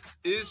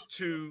is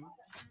to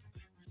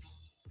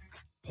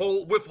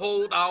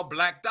withhold our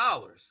black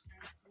dollars,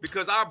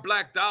 because our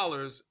black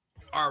dollars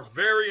are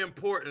very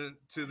important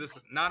to this,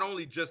 not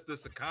only just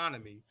this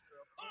economy,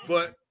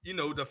 but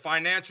the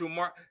financial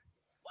market.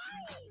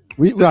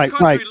 This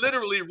country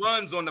literally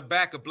runs on the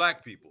back of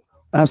black people.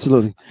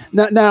 Absolutely.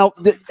 Now,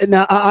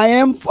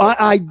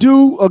 I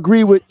do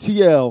agree with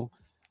TL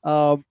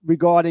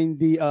regarding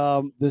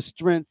the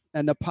strength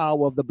and the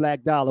power of the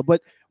black dollar.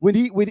 But when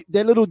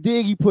that little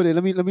dig he put in,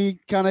 let me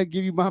kind of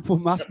give you my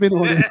spin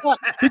on it.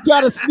 He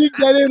tried to sneak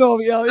that in on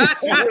me.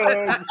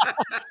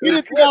 He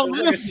didn't think I was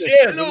listening.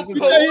 A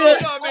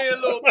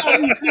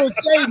little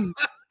shady.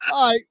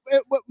 All right,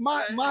 but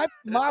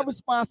my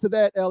response to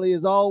that, Ellie,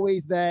 is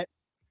always that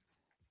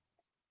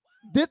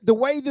the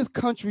way this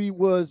country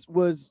was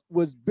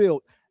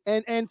built,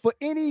 and for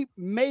any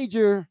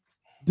major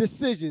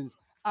decisions,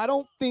 I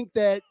don't think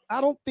that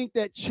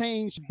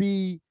change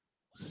be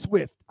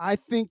swift. I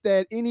think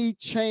that any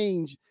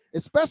change,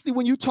 especially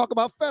when you talk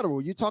about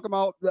federal, you talk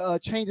about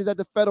changes at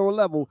the federal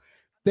level,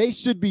 they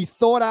should be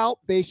thought out,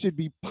 they should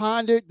be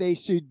pondered, they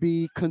should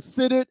be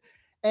considered,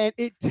 and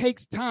it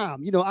takes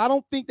time. I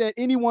don't think that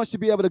anyone should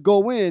be able to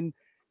go in,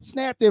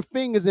 snap their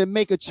fingers, and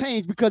make a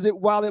change, because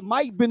while it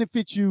might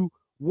benefit you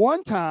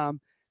one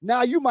time,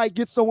 now you might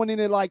get someone in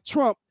there like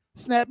Trump,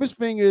 snap his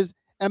fingers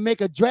and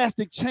make a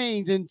drastic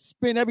change and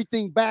spin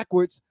everything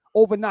backwards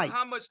overnight.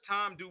 How much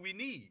time do we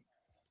need?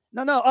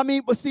 No. I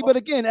mean, but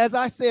again, as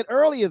I said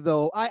earlier,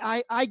 though,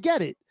 I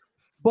get it,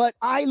 but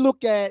I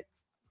look at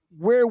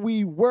where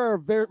we were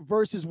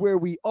versus where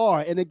we are,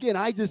 and again,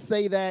 I just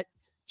say that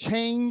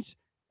change,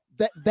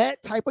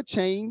 that type of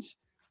change,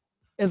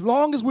 as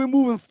long as we're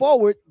moving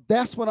forward,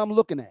 that's what I'm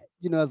looking at.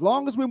 As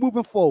long as we're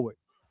moving forward.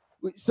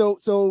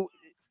 So.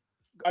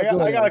 I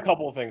got a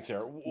couple of things here.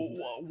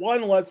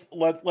 One, let's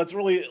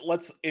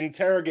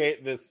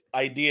interrogate this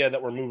idea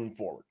that we're moving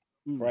forward,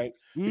 right?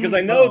 Because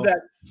I know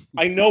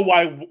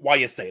why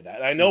you say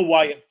that. I know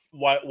why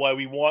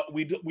we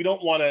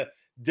don't want to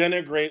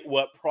denigrate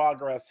what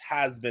progress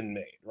has been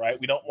made, right?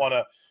 We don't want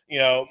to,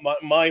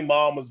 my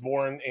mom was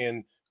born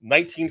in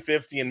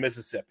 1950 in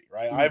Mississippi,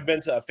 right? I've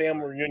been to a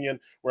family reunion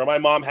where my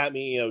mom had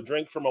me,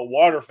 drink from a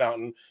water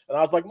fountain, and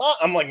I was like, Mom,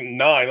 I'm like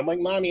 9. I'm like,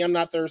 Mommy, I'm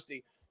not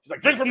thirsty. She's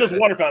like, drink from this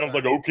water fountain. I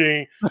was like,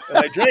 okay. And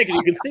I drank, and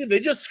you can see they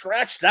just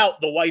scratched out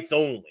the whites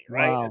only,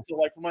 right? Wow. And so,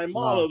 like, for my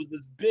mom, it was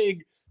this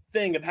big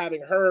thing of having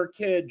her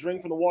kid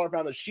drink from the water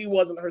fountain that she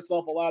wasn't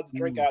herself allowed to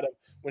drink out of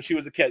when she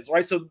was a kid,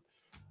 right? So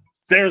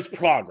there's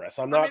progress.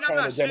 I'm not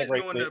trying to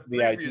denigrate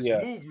the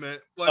idea.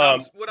 Movement,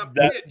 but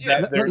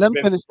there's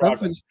been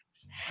progress.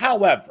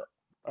 However,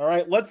 all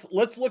right, let's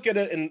look at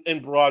it in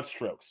broad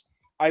strokes.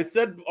 I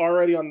said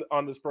already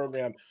on this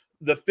program,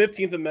 the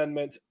 15th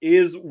Amendment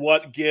is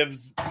what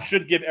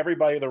should give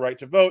everybody the right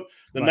to vote.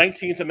 The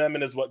 19th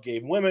Amendment is what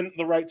gave women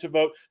the right to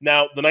vote.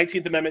 Now, the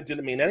 19th Amendment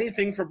didn't mean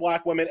anything for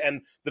black women,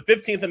 and the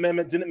 15th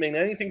Amendment didn't mean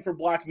anything for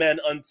black men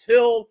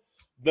until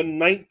the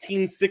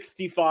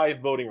 1965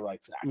 Voting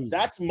Rights Act.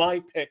 That's my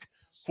pick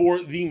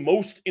for the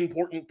most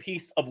important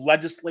piece of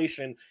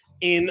legislation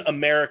in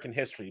American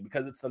history,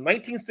 because it's the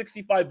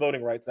 1965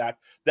 Voting Rights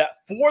Act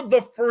that, for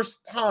the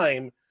first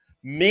time,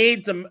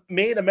 made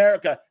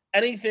America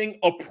anything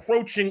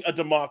approaching a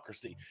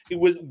democracy.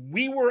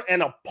 We were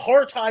an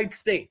apartheid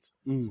state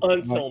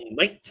until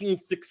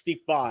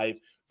 1965,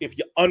 if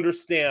you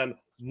understand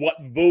what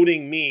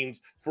voting means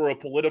for a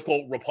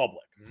political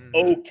republic.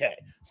 Okay,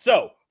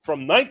 so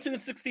from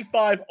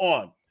 1965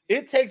 on,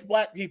 it takes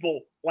black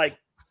people like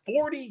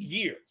 40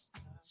 years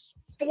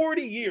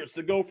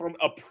to go from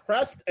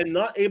oppressed and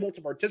not able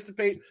to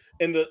participate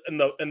in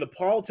the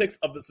politics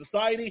of the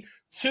society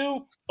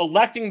to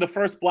electing the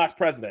first black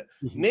president.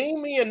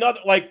 Name me another.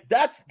 Like,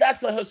 that's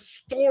a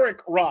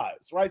historic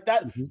rise, right?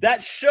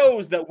 That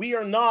shows that we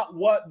are not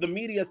what the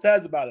media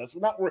says about us.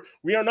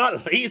 We are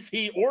not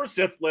lazy or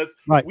shiftless.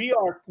 Right.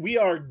 We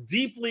are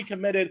deeply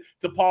committed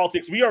to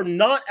politics. We are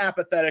not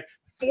apathetic.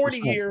 40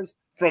 years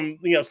from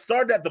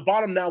started at the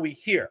bottom, now we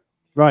here.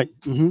 Right.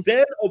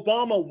 Then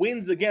Obama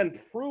wins again,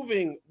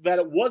 proving that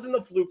it wasn't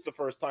a fluke the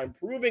first time,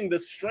 proving the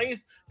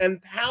strength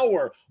and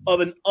power of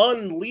an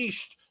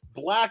unleashed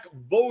black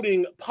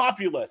voting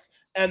populace.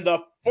 And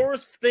the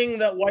first thing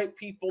that white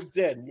people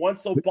did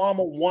once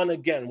Obama won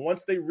again,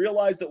 once they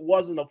realized it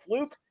wasn't a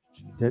fluke,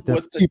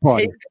 was to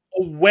take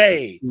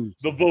away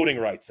the Voting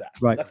Rights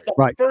Act. Right. That's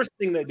the first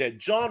thing they did.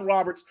 John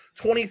Roberts,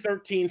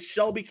 2013,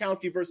 Shelby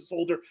County versus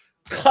Holder,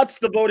 cuts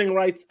the Voting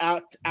Rights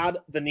Act out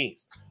of the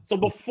knees. So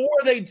before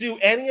they do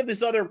any of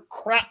this other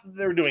crap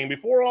they're doing,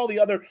 before all the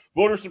other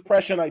voter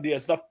suppression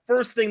ideas, the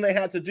first thing they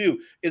had to do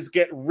is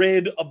get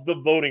rid of the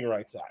Voting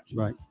Rights Act.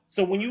 Right.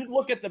 So when you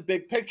look at the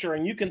big picture,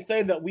 and you can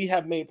say that we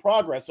have made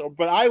progress,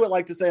 but I would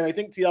like to say, and I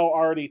think TL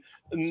already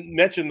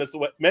mentioned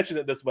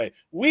it this way,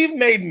 we've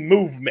made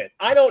movement.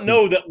 I don't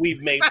know that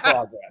we've made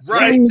progress.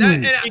 Right.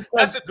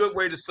 That's a good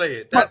way to say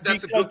it.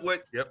 That's a good way.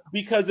 Yep.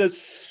 Because as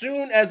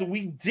soon as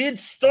we did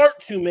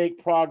start to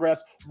make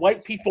progress,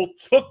 white people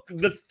took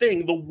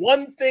the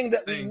one thing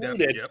that we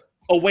needed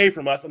away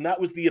from us, and that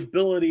was the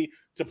ability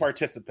to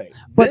participate.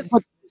 But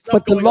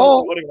the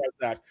law, Voting Rights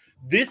Act,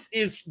 this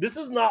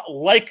is not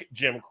like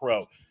Jim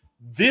Crow.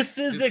 This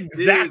is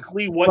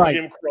exactly what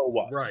Jim Crow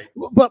was. Right.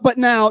 But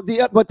now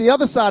the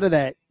other side of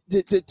that,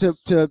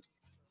 to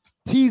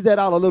tease that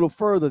out a little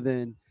further,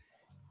 then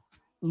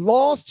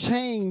laws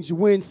change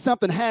when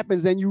something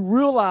happens and you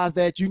realize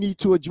that you need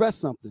to address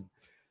something.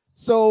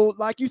 So,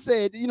 like you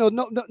said,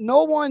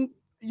 no one,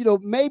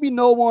 maybe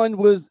no one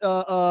was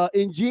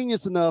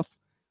ingenious enough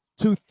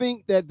to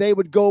think that they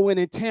would go in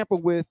and tamper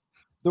with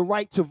the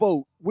right to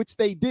vote, which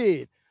they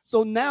did.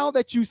 So now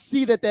that you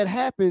see that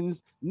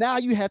happens, now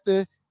you have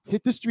to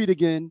hit the street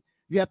again.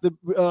 You have to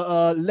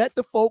let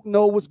the folk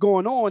know what's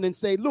going on and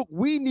say, look,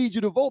 we need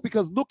you to vote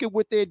because look at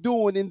what they're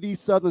doing in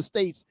these southern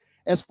states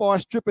as far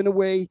as stripping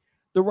away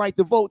the right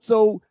to vote.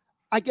 So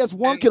I guess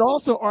one could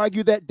also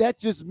argue that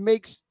just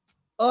makes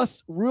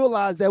us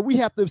realize that we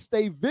have to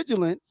stay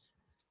vigilant,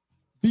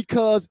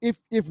 because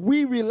if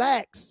we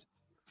relax,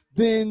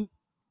 then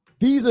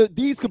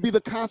these could be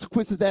the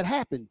consequences that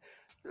happen.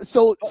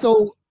 So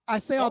I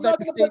say all that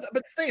to say,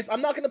 but Stace,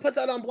 I'm not going to put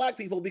that on black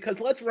people,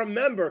 because let's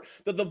remember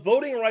that the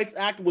Voting Rights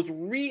Act was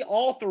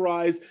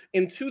reauthorized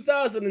in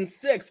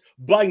 2006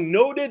 by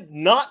noted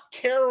not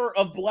carer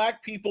of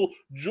black people,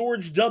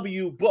 George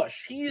W.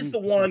 Bush. He's the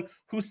one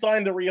who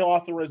signed the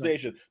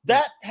reauthorization.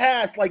 That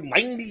passed like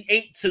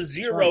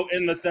 98-0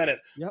 in the Senate.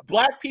 Yep.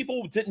 Black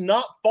people did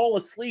not fall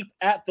asleep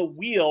at the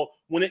wheel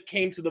when it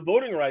came to the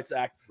Voting Rights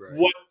Act.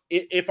 Right.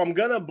 If I'm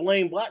going to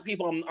blame black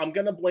people, I'm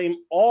going to blame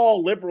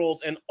all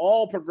liberals and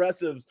all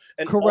progressives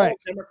and all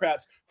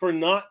Democrats for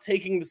not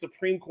taking the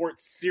Supreme Court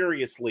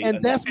seriously.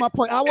 And that's my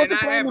point. I wasn't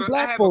blaming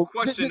black folks. I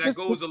have a question that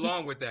goes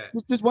along with that.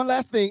 Just one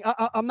last thing.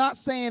 I'm not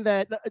saying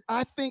that.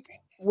 I think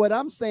what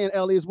I'm saying,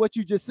 Ellie, is what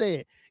you just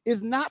said.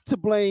 Is not to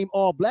blame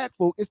all black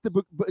folk. It's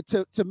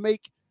to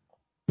make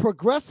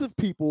progressive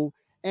people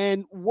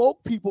and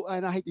woke people,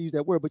 and I hate to use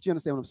that word, but you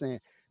understand what I'm saying.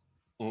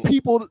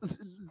 People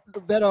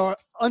that are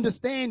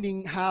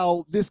understanding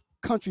how this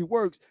country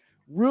works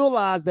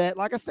realize that,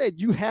 like I said,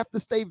 you have to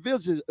stay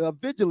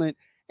vigilant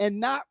and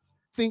not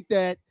think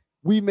that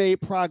we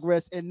made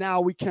progress and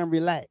now we can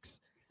relax.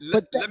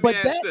 But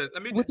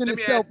that within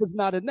itself is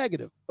not a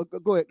negative.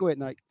 Go ahead,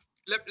 Nike.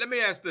 Let me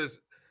ask this.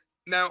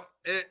 Now,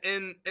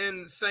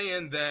 in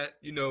saying that,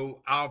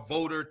 our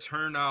voter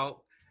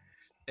turnout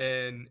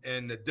and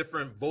the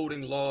different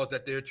voting laws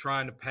that they're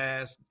trying to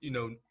pass,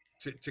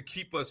 to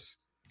keep us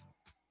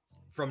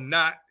from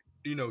not,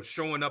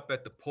 showing up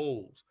at the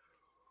polls,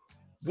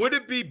 would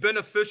it be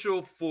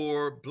beneficial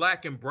for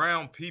black and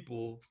brown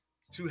people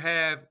to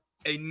have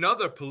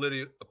another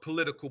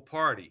political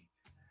party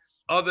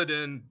other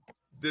than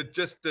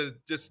just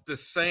the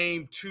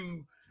same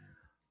two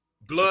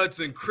Bloods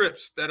and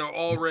Crips that are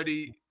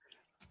already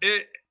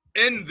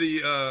in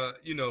the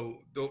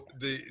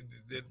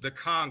the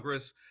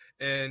Congress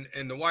and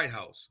the White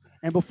House?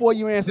 And before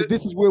you answer,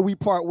 this is where we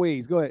part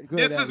ways. Go ahead.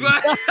 This is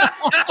what.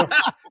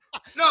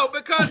 No,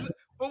 because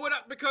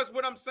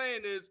what I'm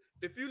saying is,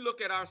 if you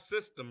look at our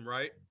system,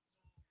 right,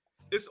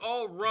 it's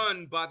all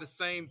run by the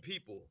same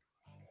people.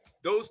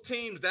 Those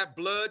teams,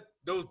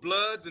 those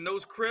Bloods and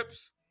those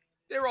Crips,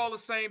 they're all the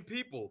same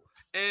people,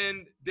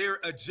 and their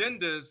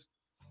agendas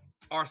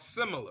are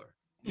similar.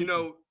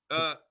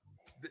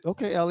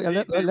 Okay, Ellie.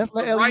 Let's let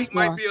the Ellie right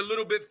might be a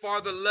little bit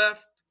farther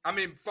left.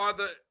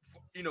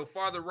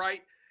 Farther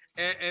right,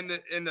 and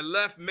the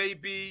left may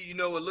be,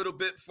 a little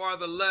bit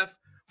farther left.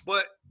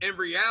 But in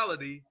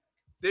reality,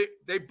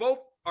 they both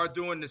are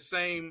doing the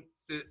same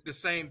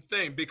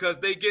thing, because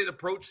they get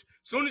approached.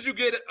 As soon as you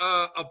get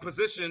a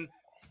position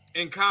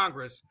in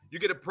Congress, you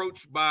get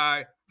approached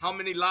by how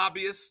many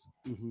lobbyists?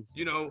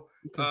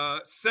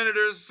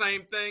 Senators,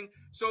 same thing.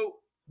 So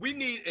we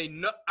need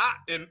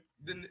and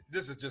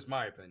this is just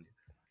my opinion.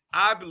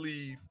 I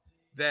believe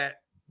that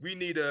we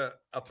need a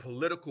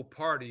political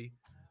party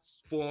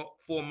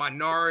for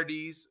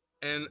minorities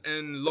and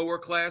lower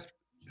class.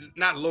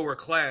 Not lower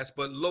class,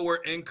 but lower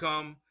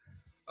income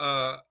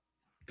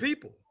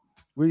people.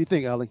 What do you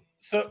think, Ali?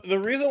 So the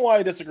reason why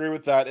I disagree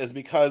with that is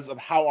because of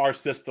how our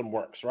system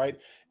works, right?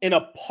 In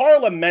a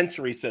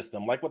parliamentary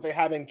system, like what they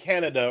have in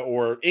Canada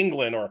or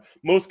England or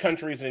most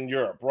countries in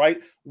Europe,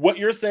 right? What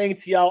you're saying,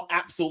 TL,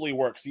 absolutely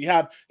works. You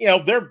have,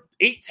 there are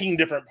 18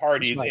 different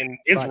parties in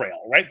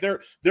Israel, right?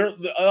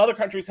 The other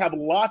countries have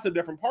lots of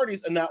different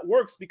parties, and that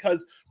works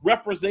because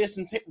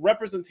representation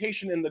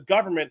in the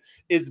government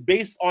is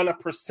based on a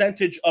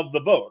percentage of the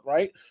vote,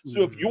 right?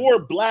 So if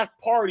your black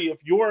party,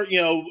 if your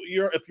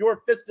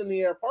fist in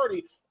the air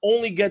party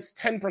only gets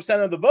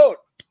 10% of the vote,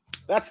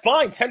 that's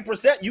fine.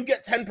 10%, you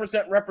get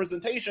 10%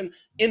 representation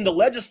in the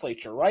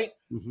legislature, right?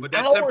 Mm-hmm. But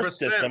that our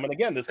system, and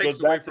again, this goes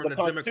back to the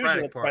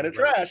Constitution, it's kind of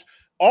trash.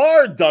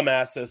 Our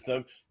dumbass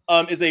system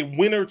is a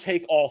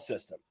winner-take-all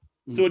system.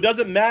 Mm-hmm. So it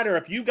doesn't matter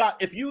if you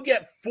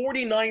get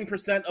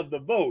 49% of the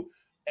vote,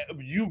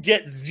 you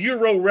get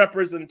zero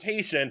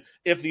representation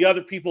if the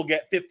other people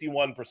get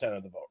 51%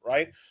 of the vote,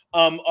 right?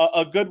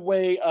 A good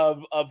way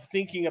of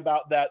thinking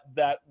about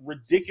that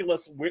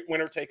ridiculous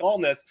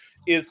winner-take-allness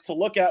is to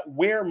look at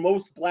where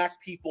most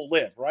Black people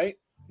live, right?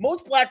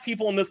 Most Black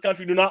people in this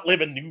country do not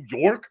live in New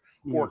York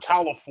or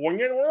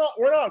California.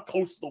 We're not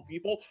coastal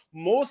people.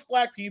 Most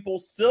Black people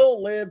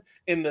still live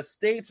in the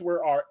states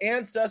where our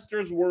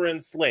ancestors were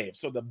enslaved.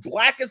 So the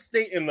blackest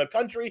state in the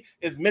country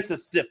is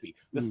Mississippi.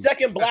 The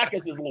second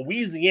blackest is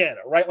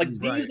Louisiana, right? Like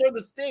these are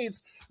the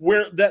states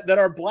where that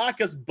are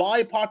blackest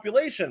by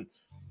population.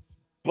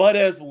 But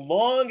as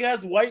long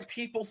as white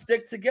people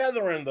stick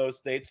together in those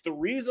states, the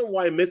reason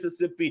why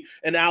Mississippi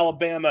and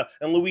Alabama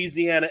and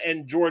Louisiana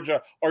and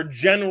Georgia are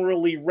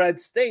generally red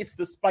states,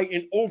 despite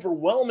an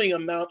overwhelming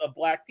amount of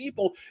Black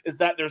people, is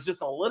that there's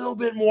just a little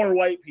bit more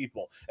white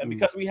people. And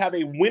because we have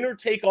a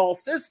winner-take-all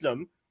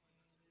system,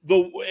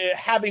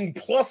 having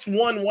plus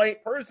one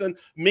white person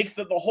makes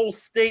that the whole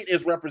state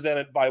is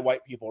represented by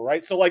white people,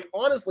 right? So, like,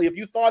 honestly, if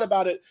you thought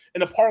about it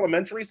in a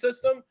parliamentary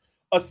system,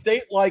 a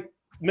state like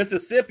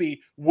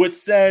Mississippi would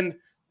send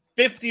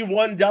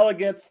 51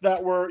 delegates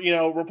that were,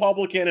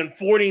 Republican and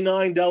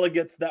 49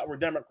 delegates that were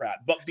Democrat.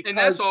 And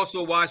that's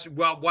also why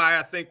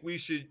I think we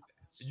should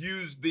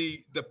use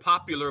the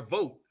popular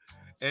vote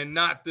and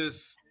not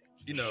this,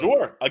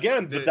 Sure.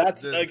 Again, but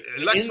that's the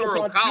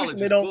electoral college.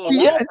 They don't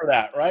allow for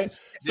that, right?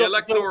 The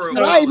electoral.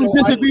 I even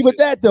disagree with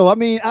that, though. I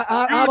mean,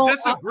 I don't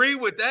disagree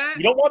with that.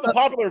 You don't want the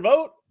popular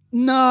vote?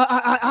 No,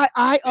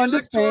 I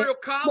understand.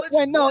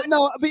 Wait, no,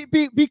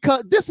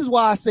 because this is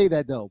why I say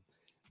that, though,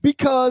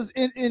 because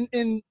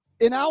in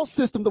our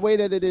system, the way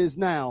that it is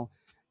now,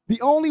 the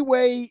only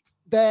way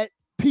that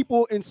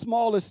people in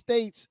smaller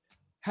states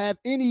have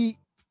any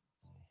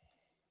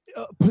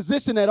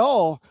position at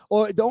all,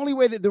 or the only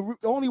way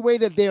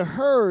that they're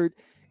heard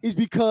is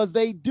because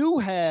they do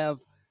have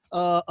they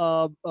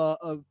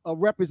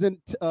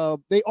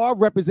are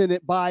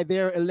represented by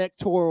their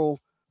electoral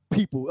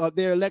people,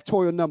 their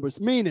electoral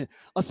numbers. Meaning,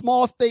 a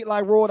small state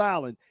like Rhode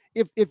Island,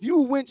 if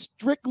you went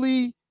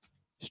strictly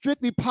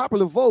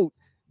popular vote,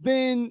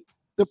 then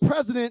the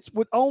presidents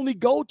would only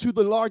go to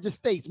the largest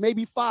states,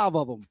 maybe 5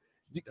 of them.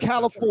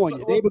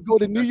 California, they would go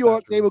to New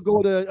York, they would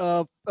go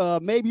to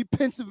maybe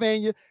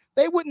Pennsylvania.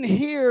 They wouldn't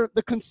hear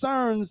the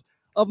concerns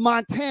of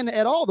Montana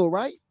at all, though,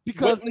 right?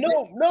 Because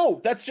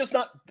no, that's just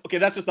not okay.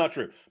 That's just not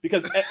true.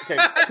 Because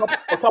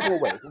a couple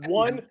of ways.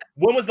 One,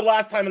 when was the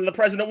last time the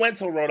president went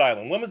to Rhode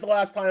Island? When was the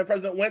last time the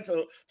president went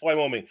to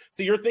Wyoming?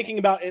 So you're thinking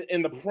about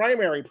in the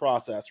primary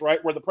process,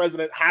 right, where the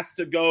president has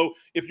to go.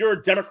 If you're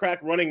a Democrat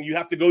running, you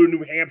have to go to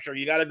New Hampshire.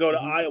 You got to go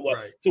to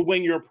Iowa to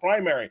win your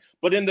primary.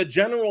 But in the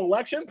general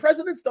election,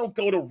 presidents don't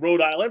go to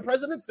Rhode Island.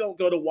 Presidents don't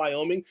go to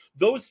Wyoming.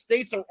 Those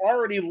states are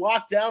already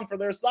locked down for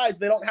their sides.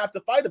 They don't have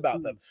to fight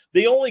about them.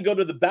 They only go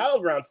to the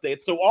battleground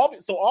states. So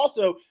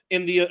also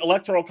in the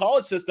electoral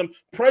college system,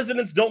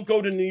 presidents don't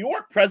go to New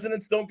York.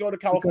 Presidents don't go to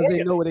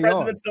California.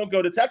 Presidents don't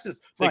go to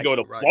Texas. They go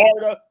to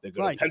Florida. They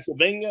go to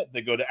Pennsylvania.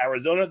 They go to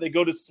Arizona. They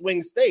go to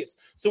swing states.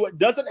 So it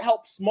doesn't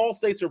help small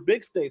states or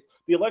big states.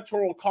 The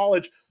electoral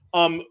college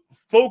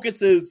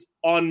focuses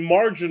on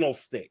marginal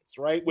states,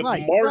 right? With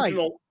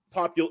marginal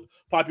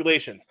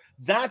populations.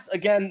 That's,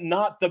 again,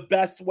 not the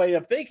best way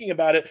of thinking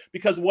about it,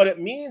 because what it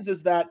means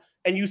is that,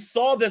 and you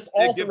saw this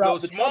all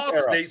throughout the Trump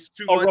era,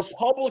 a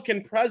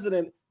Republican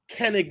president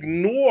can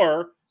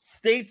ignore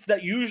states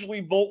that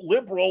usually vote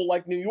liberal,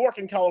 like New York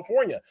and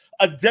California.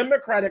 A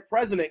Democratic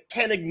president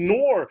can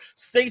ignore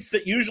states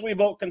that usually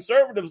vote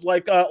conservatives,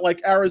 like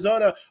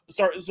Arizona,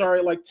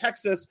 like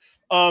Texas,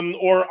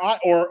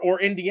 or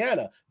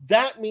Indiana.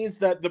 That means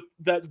that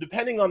that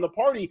depending on the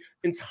party,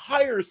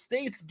 entire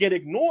states get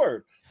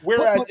ignored.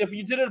 Whereas if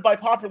you did it by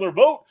popular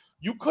vote,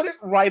 you couldn't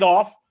write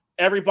off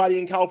everybody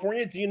in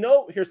California. Do you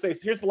know? Here's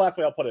the last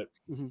way I'll put it.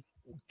 Mm-hmm.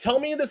 Tell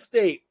me the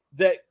state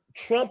that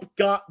Trump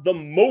got the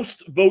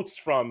most votes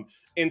from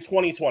in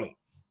 2020.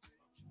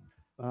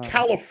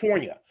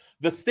 California.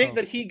 The state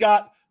that he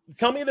got.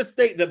 Tell me the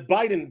state that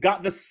Biden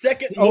got the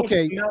second most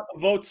amount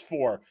of votes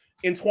for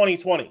in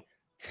 2020.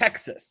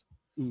 Texas.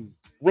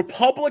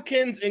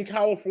 Republicans in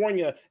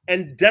California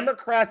and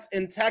Democrats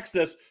in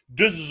Texas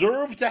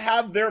deserve to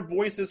have their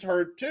voices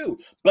heard too,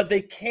 but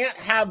they can't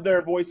have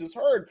their voices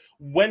heard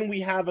when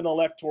we have an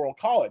electoral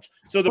college.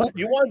 So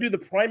you want to do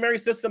the primary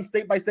system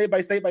state by state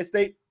by state by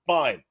state?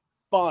 Fine.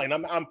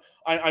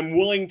 I'm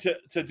willing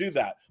to do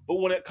that. But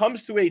when it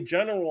comes to a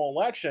general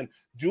election,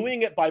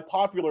 doing it by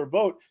popular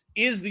vote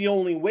is the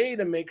only way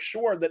to make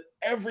sure that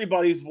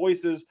everybody's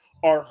voices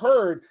are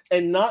heard,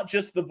 and not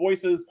just the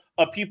voices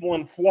of people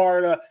in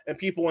Florida and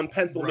people in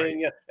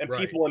Pennsylvania and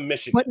people in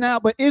Michigan.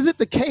 But is it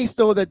the case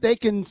though that they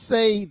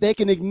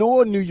can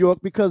ignore New York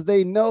because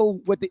they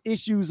know what the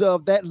issues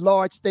of that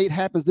large state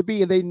happens to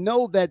be, and they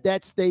know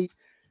that state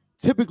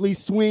typically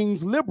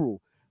swings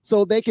liberal,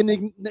 so they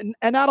can,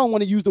 and I don't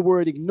want to use the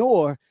word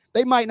ignore.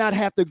 They might not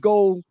have to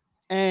go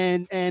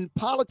and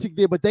politic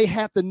there, but they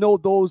have to know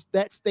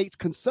that state's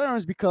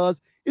concerns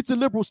because it's a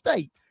liberal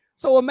state.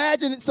 So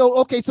imagine it. So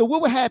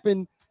what would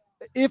happen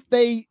if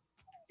they,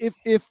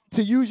 if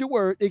to use your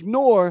word,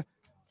 ignore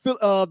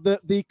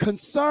the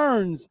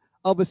concerns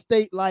of a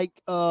state like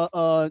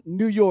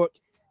New York,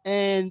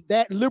 and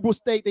that liberal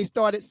state, they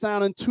started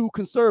sounding too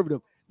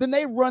conservative? Then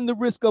they run the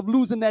risk of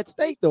losing that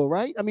state, though,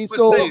 right? I mean,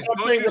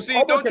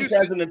 Republican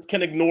presidents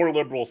can ignore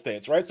liberal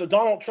states, right? So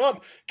Donald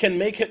Trump can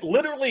make it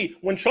literally.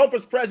 When Trump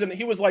was president,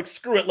 he was like,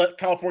 "Screw it, let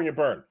California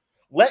burn.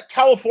 Let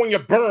California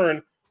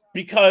burn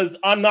because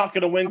I'm not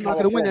going to win. I'm not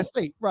going to win that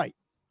state, right?"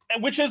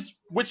 And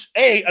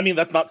I mean,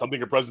 that's not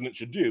something a president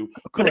should do.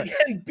 Correct.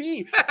 But again,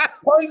 B,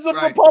 tons of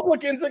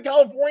Republicans in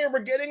California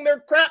were getting their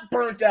crap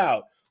burnt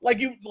out.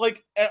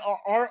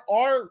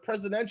 Our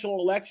presidential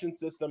election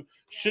system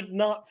should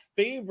not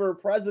favor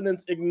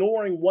presidents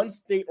ignoring one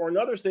state or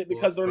another state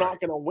because they're not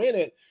going to win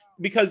it.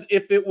 Because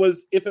if it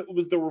was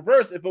the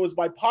reverse, if it was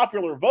by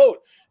popular vote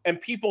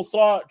and people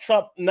saw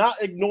Trump not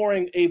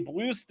ignoring a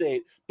blue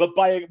state, but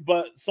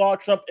saw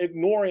Trump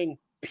ignoring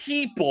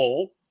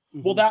people,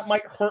 well, that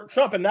might hurt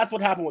Trump, and that's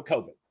what happened with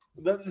COVID.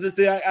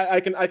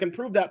 I can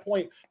prove that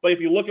point, but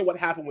if you look at what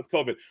happened with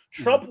COVID,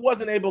 Trump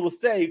wasn't able to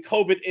say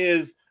COVID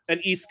is an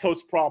East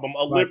Coast problem,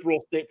 a liberal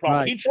state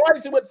problem. He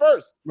tried to at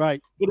first, but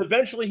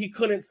eventually he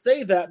couldn't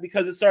say that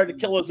because it started to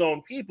kill his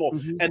own people,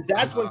 and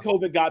that's when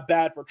COVID got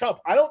bad for Trump.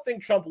 I don't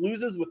think Trump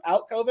loses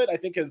without COVID. I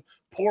think his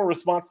poor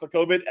response to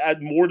COVID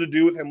had more to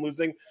do with him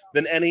losing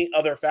than any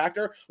other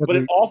factor. But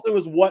it also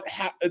is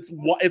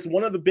it's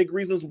one of the big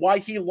reasons why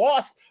he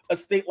lost a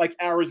state like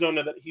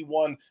Arizona that he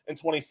won in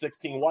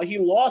 2016, why he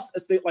lost a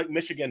state like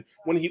Michigan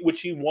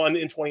which he won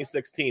in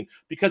 2016,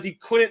 because he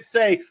couldn't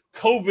say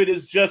COVID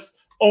is just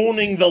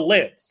owning the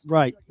libs.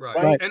 Right.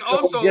 And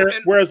so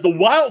whereas the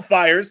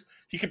wildfires,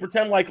 he could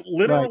pretend like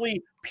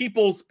literally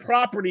people's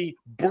property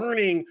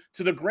burning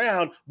to the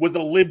ground was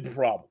a lib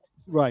problem.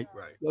 Right.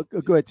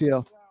 Go ahead,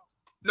 TL.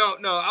 No,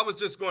 I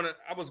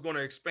was going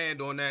to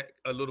expand on that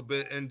a little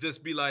bit and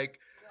just be like,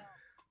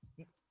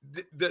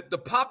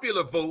 the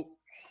popular vote,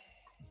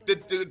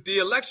 the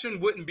election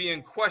wouldn't be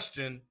in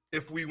question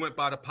if we went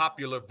by the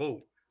popular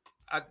vote.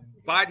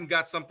 Biden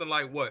got something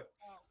like what?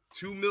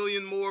 2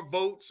 million more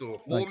votes or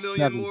 4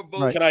 million more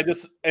votes. Right. Can I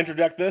just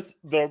interject this?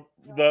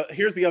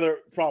 Here's the other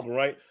problem,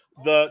 right?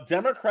 The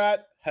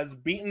Democrat has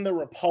beaten the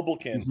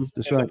Republican in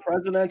the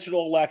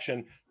presidential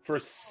election for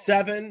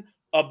 7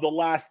 of the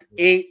last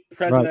 8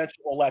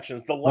 presidential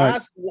elections. The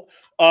last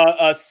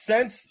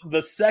since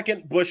the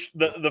second Bush,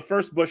 the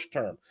first Bush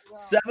term,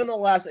 7 of the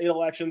last 8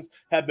 elections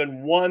have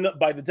been won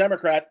by the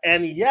Democrat,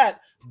 and yet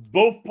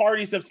both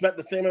parties have spent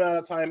the same amount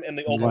of time in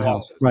the Oval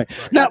Office. Right.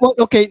 Now,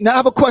 now I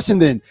have a question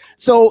then.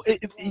 So,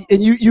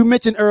 and you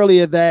mentioned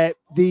earlier that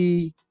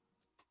the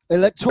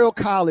Electoral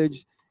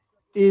College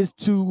is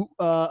to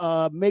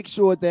make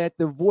sure that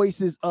the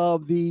voices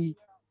of the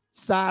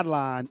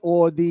sideline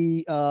or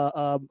the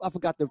I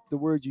forgot the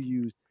word you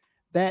used,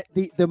 that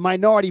the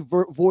minority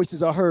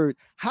voices are heard.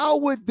 How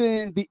would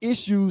then the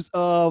issues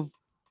of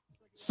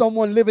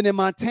someone living in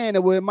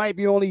Montana where it might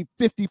be only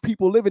 50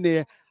 people living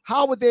there,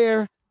 how would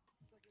their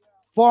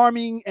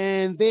farming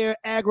and their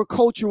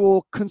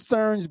agricultural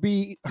concerns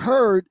be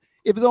heard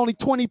if there's only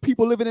 20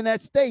 people living in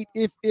that state?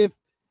 If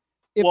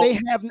they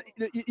have,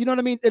 you know what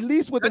I mean? At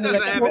least with that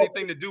doesn't have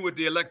anything to do with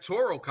the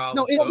Electoral College.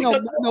 No.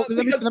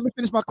 Let me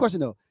finish my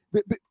question though.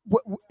 But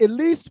at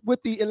least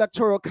with the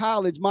Electoral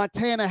College,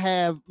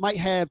 Montana might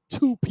have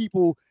 2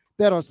 people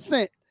that are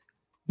sent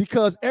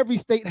because every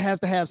state has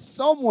to have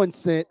someone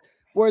sent.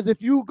 Whereas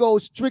if you go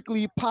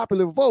strictly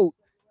popular vote,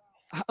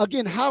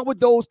 again, how would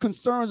the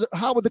concerns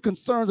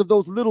of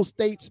those little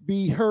states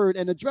be heard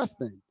and addressed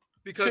then?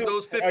 Because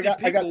those 50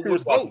 people I got 2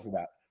 responses to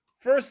that.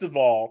 First of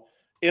all,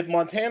 if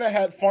Montana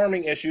had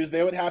farming issues,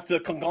 they would have to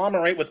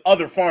conglomerate with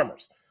other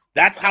farmers.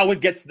 That's how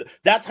it gets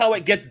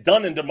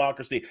done in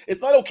democracy.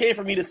 It's not okay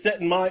for me to sit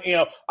in my,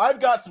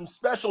 I've got some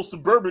special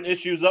suburban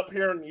issues up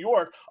here in New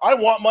York. I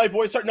want my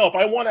voice heard. No, if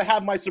I want to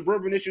have my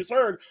suburban issues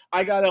heard,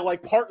 I got to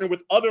partner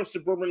with other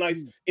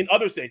suburbanites in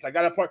other states.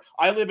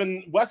 I live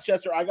in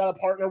Westchester. I got to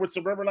partner with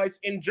suburbanites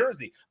in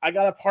Jersey. I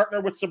got to partner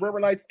with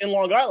suburbanites in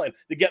Long Island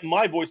to get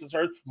my voices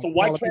heard. So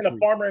why can't a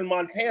farmer in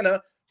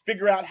Montana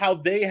figure out how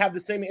they have the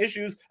same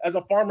issues as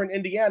a farmer in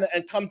Indiana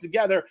and come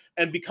together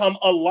and become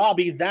a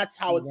lobby? That's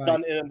how it's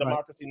done in a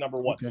democracy, number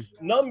 1. Okay.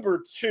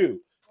 Number 2,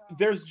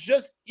 there's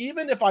just,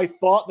 even if I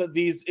thought that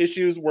these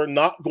issues were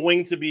not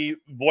going to be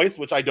voiced,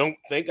 which I don't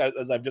think,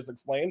 as I've just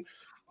explained,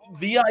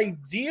 the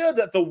idea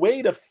that the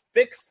way to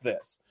fix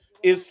this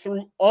is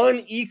through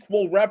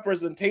unequal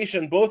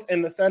representation, both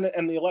in the Senate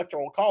and the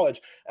Electoral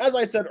College. As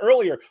I said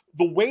earlier,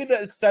 the way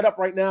that it's set up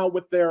right now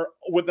with their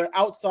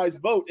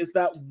outsized vote is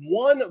that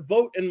one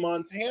vote in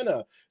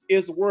Montana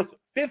is worth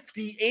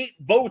 58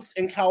 votes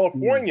in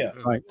California.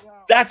 Right.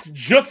 That's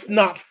just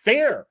not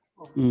fair.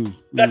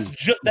 That's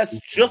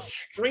just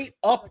straight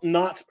up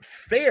not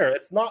fair.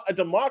 It's not a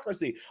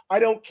democracy. I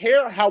don't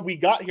care how we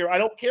got here. I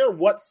don't care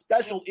what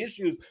special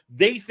issues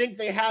they think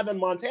they have in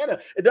Montana.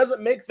 It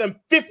doesn't make them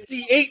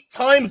 58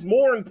 times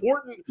more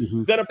important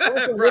than a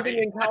person living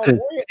in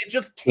California. It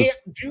just can't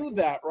do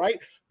that, right?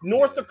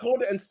 North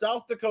Dakota and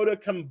South Dakota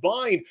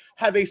combined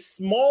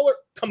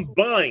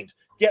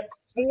get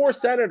 4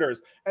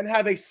 senators and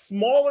have a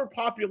smaller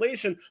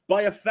population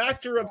by a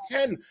factor of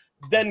 10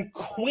 than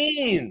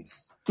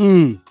Queens.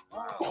 Queens,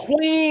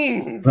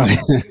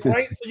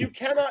 right? So you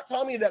cannot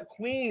tell me that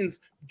Queens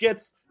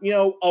gets, a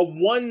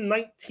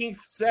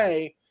 1/19th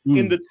say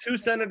in the 2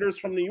 senators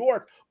from New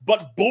York,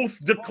 but both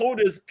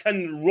Dakotas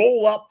can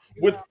roll up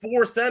with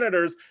 4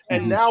 senators,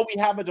 and now we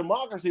have a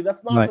democracy.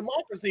 That's not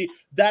democracy.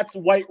 That's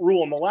white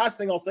rule. And the last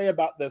thing I'll say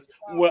about this,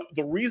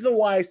 the reason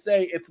why I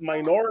say it's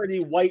minority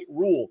white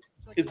rule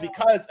is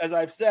because, as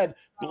I've said,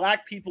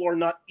 Black people are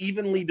not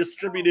evenly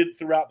distributed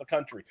throughout the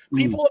country.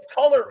 People of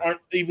color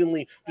aren't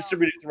evenly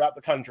distributed throughout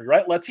the country,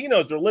 right?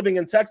 Latinos, they're living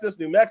in Texas,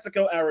 New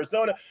Mexico,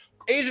 Arizona.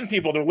 Asian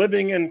people, they're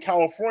living in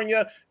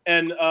California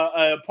and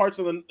parts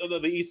of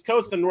the East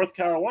Coast and North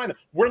Carolina.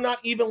 We're not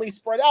evenly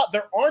spread out.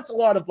 There aren't a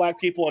lot of Black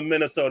people in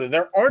Minnesota.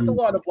 There aren't a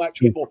lot of Black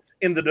people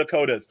in the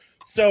Dakotas.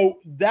 So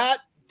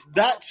that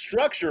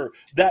structure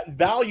that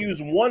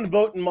values one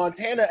vote in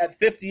Montana at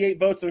 58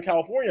 votes in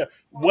California,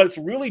 what it's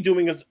really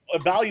doing is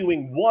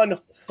valuing one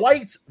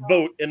white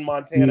vote in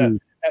Montana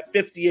at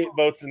 58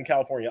 votes in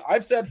California.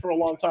 I've said for a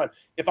long time,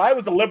 if I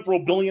was a liberal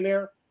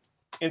billionaire,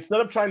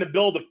 instead of trying to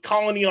build a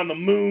colony on the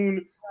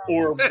moon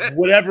or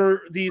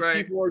whatever these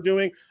people are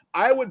doing,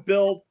 I would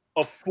build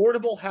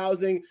affordable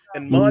housing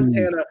in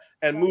Montana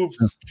and move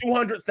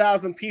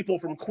 200,000 people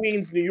from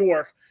Queens, New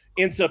York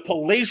into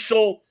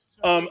palatial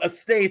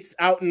estates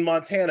out in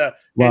Montana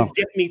and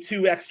get me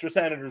 2 extra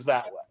senators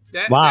that way.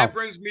 That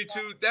brings me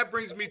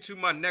to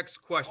my next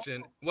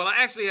question. Well, I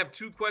actually have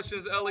 2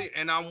 questions, Ellie,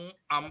 and I'm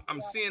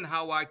seeing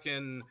how I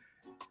can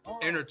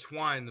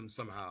intertwine them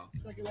somehow.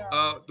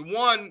 The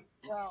one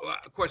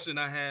question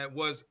I had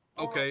was,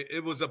 okay,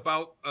 it was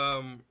about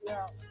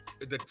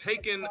the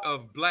taking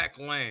of Black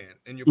land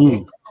in your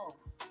book,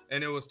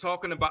 and it was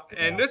talking about,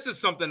 and this is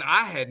something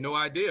I had no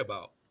idea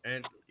about,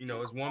 and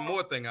it's one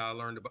more thing I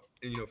learned about,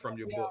 from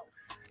your book,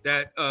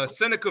 that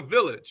Seneca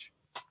Village,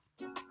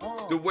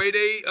 the way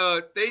they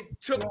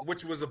took,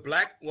 which was a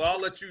Black. Well, I'll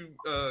let you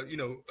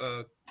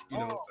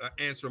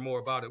answer more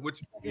about it.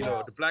 Which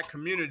the Black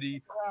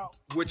community,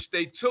 which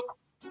they took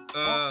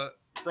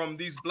from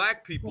these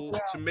Black people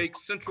to make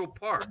Central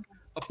Park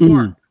a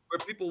park where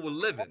people were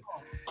living.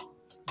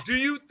 Do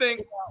you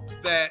think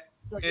that?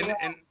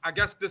 And I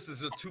guess this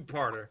is a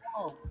 2-parter.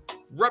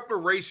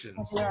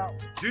 Reparations.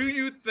 Do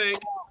you think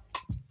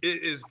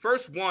it is?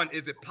 First one,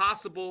 is it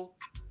possible?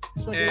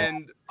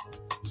 And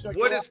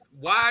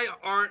why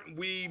aren't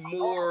we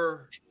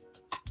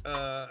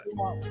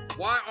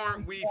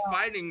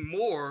fighting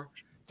more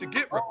to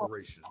get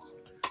reparations?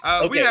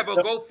 We have a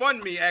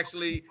GoFundMe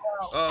actually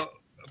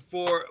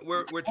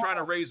we're trying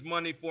to raise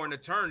money for an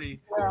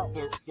attorney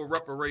for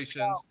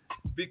reparations,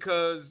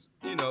 because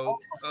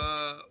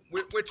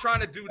we're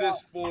trying to do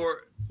this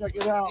for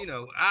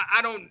I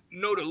don't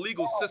know the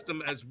legal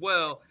system as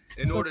well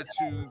in order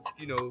to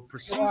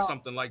pursue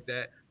something like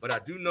that, but I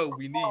do know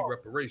we need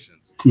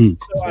reparations.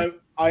 So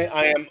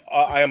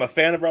I am a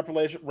fan of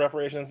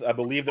reparations. I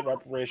believe that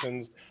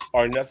reparations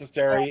are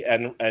necessary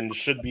and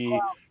should be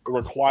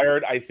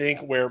required. I think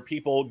where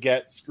people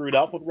get screwed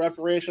up with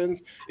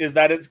reparations is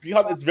that it's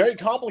very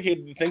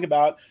complicated to think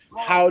about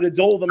how to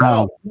dole them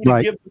out. Who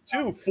to give them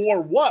to,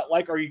 for what?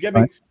 Like, are you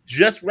giving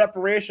just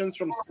reparations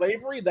from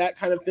slavery? That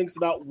kind of thinks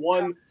about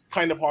one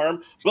kind of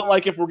harm. But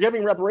like, if we're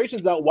giving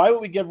reparations out, why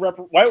would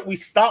we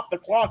stop the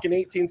clock in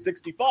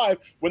 1865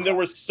 when there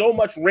was so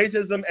much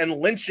racism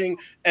and lynching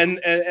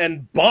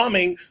and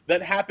bombing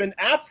that happened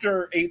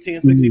after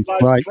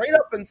 1865 straight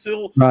up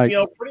until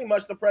pretty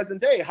much the present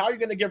day? How are you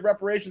going to give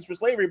reparations for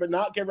slavery but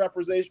not give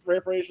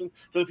reparations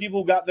for the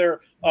people who got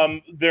their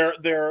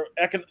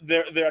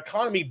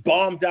economy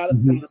bombed out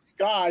from the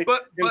sky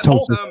in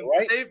Tulsa,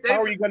 right?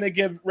 How are you going to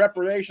give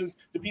reparations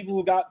to people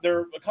who got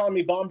their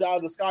economy bombed out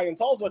of the sky in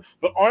Tulsa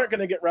but aren't going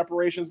to get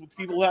reparations with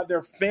people who have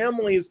their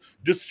families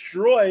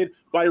destroyed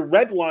by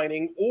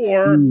redlining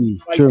or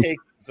by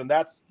takings? And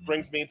that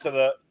brings me to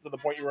the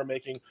point you were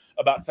making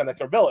about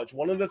Seneca Village.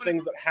 One of the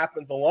things that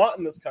happens a lot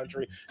in this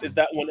country is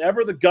that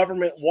whenever the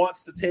government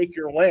wants to take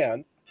your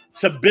land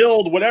to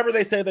build whatever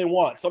they say they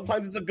want,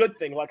 sometimes it's a good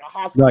thing like a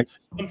hospital,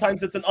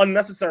 sometimes it's an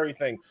unnecessary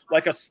thing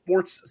like a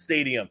sports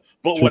stadium,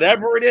 but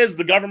whatever it is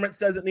the government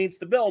says it needs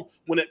to build,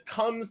 when it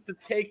comes to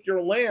take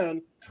your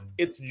land,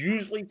 it's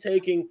usually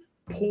taking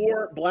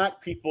poor Black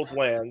people's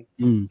land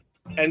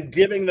and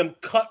giving them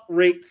cut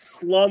rate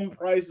slum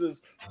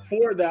prices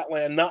for that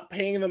land, not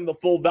paying them the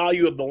full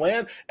value of the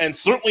land, and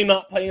certainly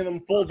not paying them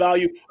full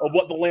value of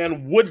what the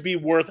land would be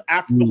worth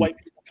after the white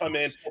people come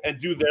in and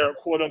do their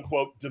quote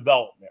unquote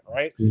development,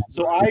 right?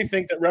 So I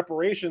think that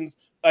reparations,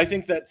 I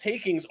think that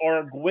takings are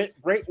a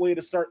great way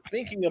to start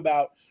thinking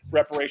about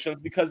reparations,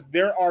 because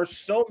there are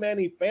so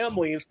many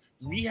families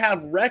we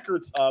have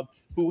records of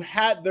who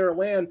had their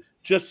land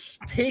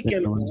just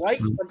taken right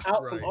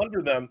from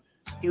under them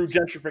through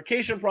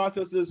gentrification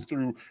processes,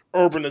 through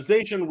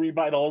urbanization,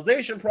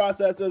 revitalization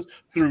processes,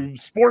 through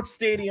sports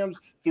stadiums,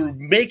 through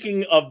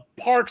making of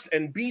parks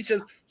and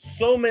beaches.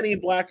 So many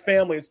Black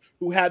families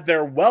who had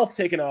their wealth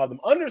taken out of them.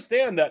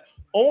 Understand that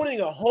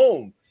owning a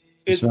home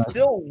is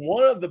still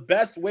one of the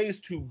best ways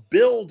to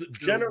build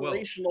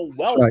generational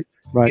wealth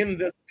in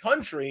this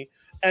country.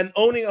 And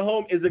owning a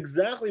home is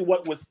exactly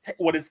what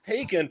is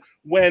taken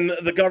when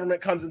the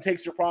government comes and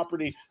takes your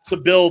property to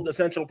build a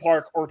Central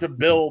Park or to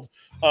build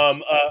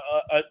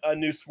a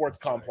new sports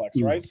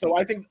complex, right? So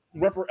I think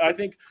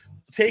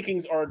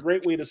takings are a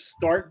great way to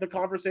start the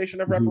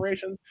conversation of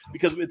reparations,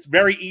 because it's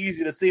very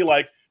easy to see,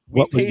 like,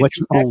 we paid you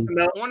X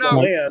amount for the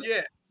land.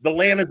 Yeah. The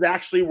land is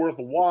actually worth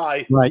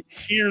Y. Right.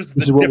 Here's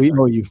this is what we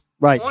owe you.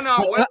 Right. On our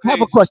webpage, I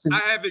have a question. I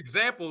have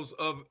examples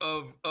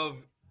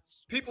of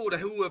people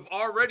who have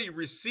already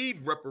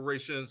received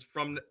reparations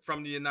from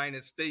the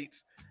United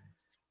States,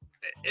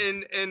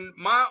 and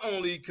my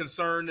only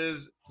concern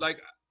is,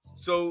 like,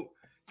 so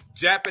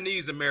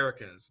Japanese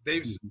Americans,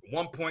 they've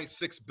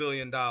 $1.6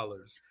 billion.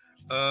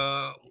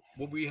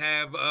 What we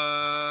have,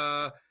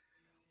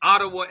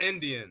 Ottawa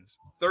Indians,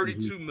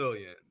 32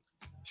 million.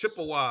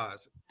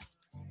 Chippewas,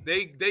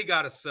 they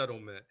got a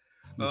settlement.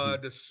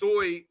 The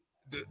Soy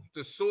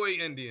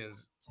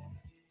Indians,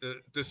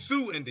 the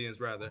Sioux Indians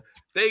rather,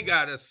 they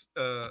got us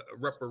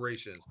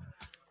reparations.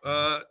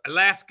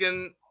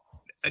 Alaskan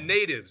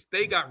natives,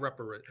 they got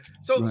reparations.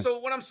 So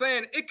what I'm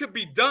saying, it could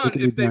be done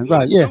if they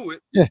want to do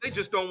it. Yeah. They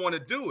just don't want to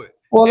do it.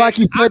 Well, like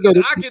you said,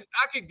 I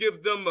could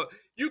give them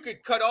you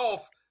could cut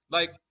off,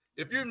 like,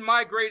 if you're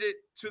migrated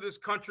to this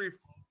country,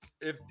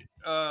 if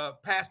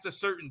past a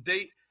certain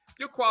date,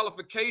 your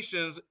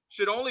qualifications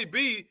should only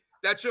be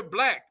that you're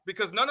Black,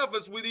 because none of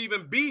us would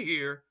even be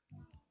here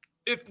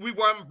if we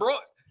weren't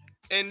brought.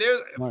 And there,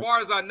 as far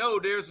as I know,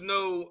 there's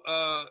no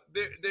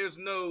there's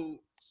no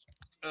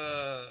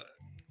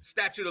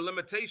statute of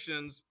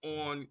limitations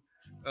on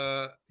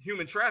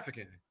human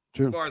trafficking.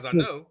 True. As far as I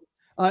know.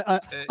 I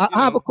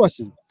have a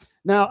question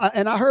now,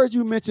 and I heard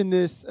you mention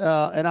this,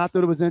 and I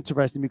thought it was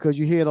interesting because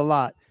you hear it a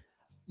lot.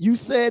 You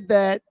said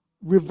that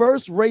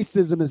reverse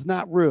racism is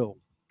not real,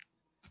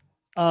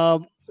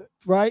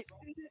 right?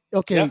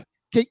 Okay.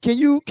 Yeah. Can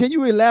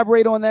you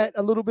elaborate on that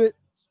a little bit?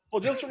 Well,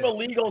 just from a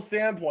legal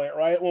standpoint,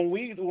 right? When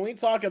we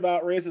talk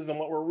about racism,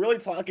 what we're really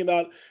talking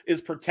about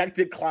is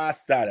protected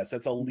class status.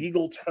 That's a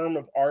legal term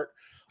of art.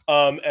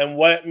 And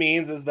what it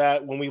means is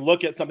that when we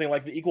look at something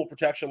like the equal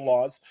protection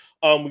laws,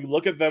 we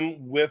look at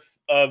them with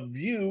a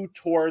view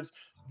towards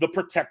the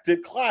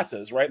protected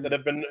classes, right? That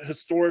have been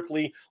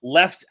historically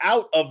left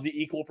out of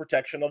the equal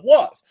protection of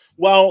laws.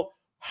 Well,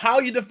 how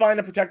you define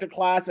a protected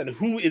class and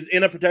who is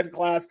in a protected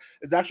class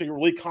is actually a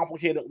really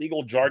complicated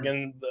legal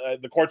jargon.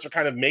 The courts are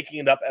kind of making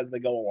it up as they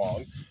go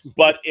along,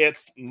 but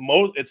it's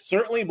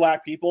certainly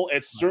Black people.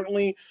 It's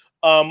certainly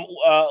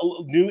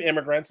new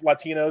immigrants,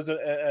 Latinos,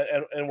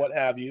 and what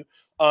have you.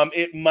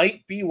 It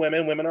might be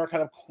women. Women are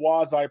kind of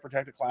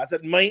quasi-protected class.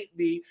 It might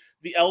be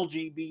the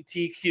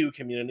LGBTQ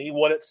community.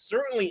 What it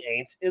certainly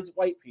ain't is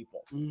white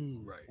people.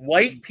 Right.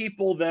 White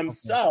people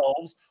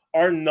themselves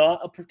are not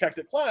a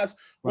protected class,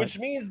 which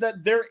means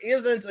that there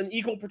isn't an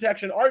equal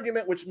protection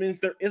argument, which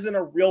means there isn't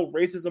a real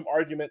racism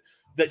argument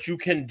that you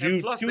can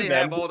do to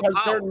them because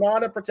they're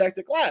not a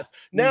protected class.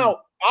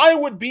 Now, I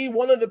would be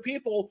one of the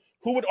people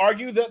who would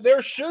argue that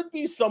there should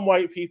be some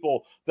white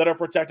people that are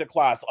protected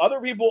class.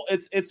 Other people,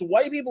 it's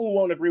white people who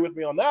won't agree with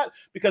me on that,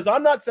 because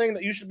I'm not saying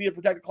that you should be a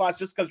protected class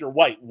just because you're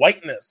white.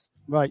 Whiteness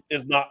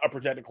is not a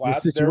protected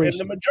class. They're in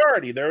the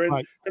majority. They're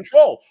in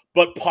control.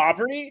 But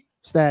poverty,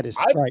 status.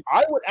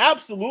 I would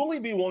absolutely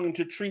be willing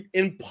to treat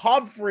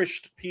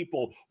impoverished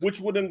people, which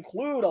would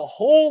include a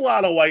whole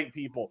lot of white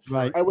people.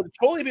 Right. I would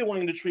totally be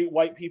willing to treat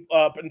white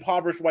people,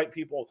 impoverished white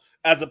people,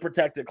 as a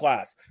protected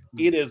class.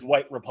 It is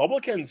white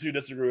Republicans who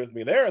disagree with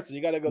me there. So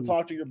you got to go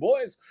talk to your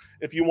boys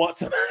if you want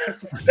some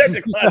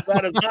protected class.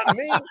 That is not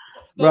me.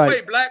 Well,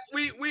 wait, Black.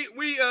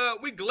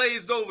 We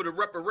glazed over the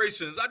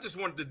reparations. I just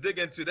wanted to dig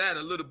into that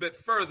a little bit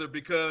further,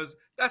 because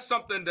that's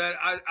something that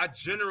I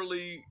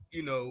generally,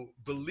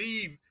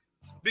 believe.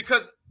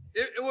 Because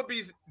it would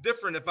be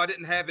different if I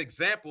didn't have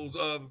examples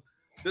of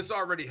this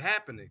already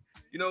happening,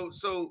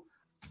 so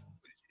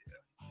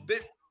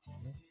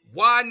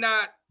why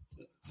not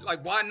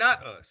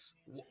us?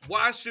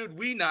 Why should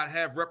we not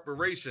have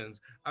reparations?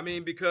 I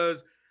mean,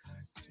 because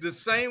the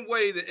same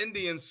way the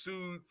Indians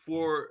sued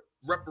for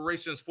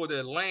reparations for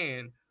their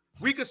land,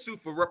 we could sue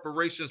for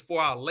reparations for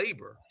our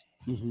labor.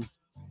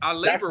 Our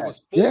labor was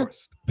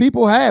forced. Yeah.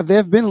 People have. There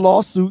have been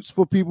lawsuits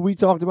for people. We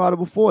talked about it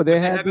before. There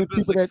have been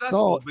people that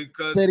saw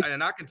because,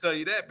 and I can tell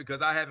you that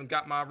because I haven't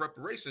got my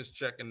reparations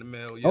check in the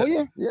mail yet. Oh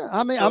yeah.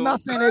 I mean, I'm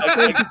not saying that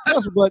they're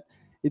successful, but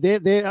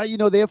there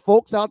are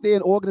folks out there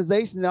and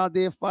organizations out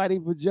there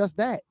fighting for just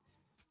that.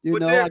 It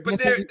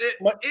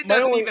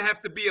doesn't even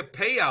have to be a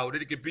payout.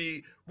 It could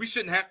be we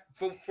shouldn't have.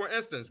 For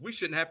instance, we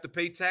shouldn't have to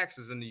pay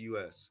taxes in the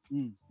U.S.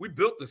 We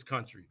built this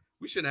country.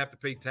 We shouldn't have to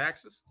pay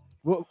taxes.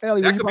 Well,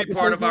 Ellie, that could be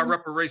part of our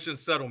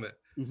reparations settlement.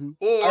 Mm-hmm.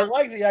 Or I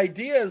like the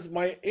ideas.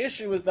 My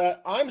issue is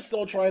that I'm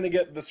still trying to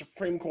get the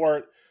Supreme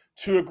Court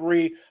to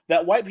agree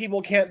that white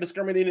people can't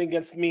discriminate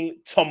against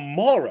me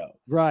tomorrow.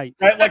 Right.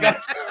 Like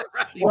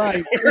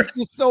right. It's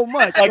just so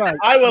much. Like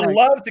I would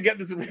love to get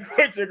the Supreme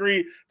Court to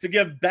agree to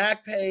give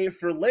back pay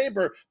for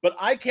labor, but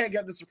I can't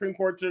get the Supreme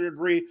Court to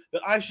agree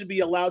that I should be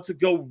allowed to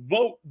go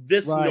vote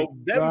this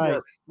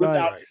November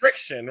without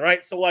friction.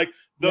 Right. So like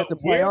where the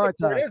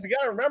court is, you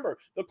gotta remember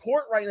the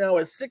court right now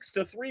is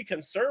 6-3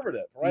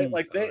 conservative, right?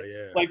 Like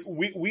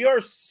we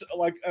are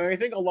like, and I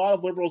think a lot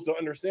of liberals don't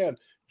understand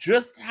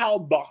just how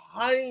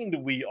behind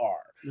we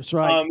are. That's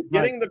right.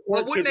 Getting the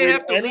court to agree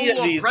to any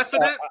of these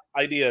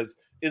ideas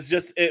is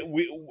just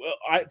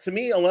to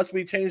me, unless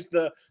we change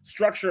the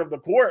structure of the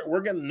court,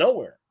 we're getting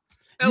nowhere.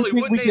 You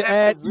think we should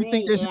add? You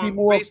think there should be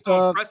more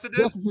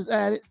justices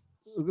added?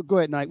 Go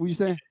ahead, Nike. What are you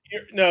saying?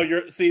 Here's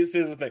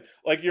the thing.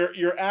 Like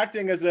you're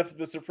acting as if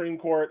the Supreme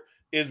Court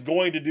is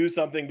going to do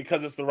something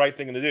because it's the right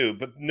thing to do,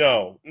 but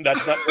no,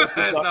 that's not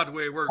that's not the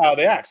way it works. How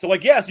they act. So,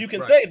 like, yes, you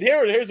can say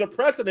here's a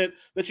precedent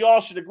that you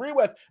all should agree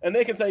with, and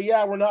they can say,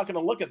 yeah, we're not going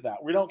to look at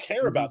that. We don't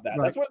care about that.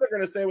 Right. That's what they're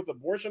going to say with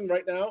abortion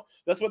right now.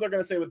 That's what they're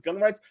going to say with gun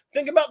rights.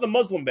 Think about the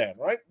Muslim ban,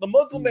 right? The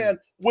Muslim ban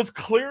was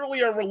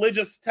clearly a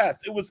religious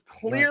test. It was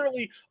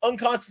clearly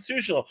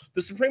unconstitutional.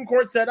 The Supreme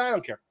Court said, I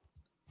don't care.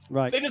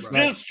 Right. They just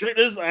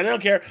I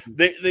don't care.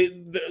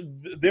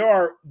 There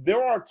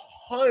are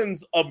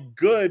tons of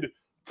good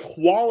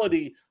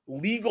quality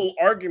legal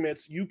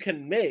arguments you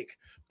can make,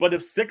 but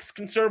if 6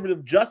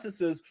 conservative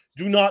justices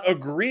do not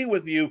agree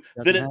with you,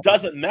 then it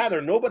doesn't matter.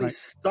 Nobody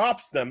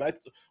stops them.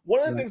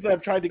 One of the things that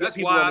I've tried to get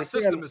people to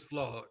understand our system is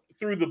flawed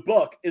through the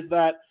book is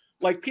that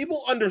like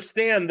people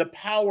understand the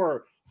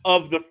power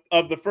of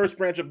the first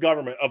branch of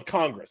government, of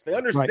Congress. They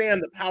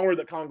understand the power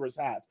that Congress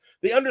has.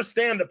 They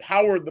understand the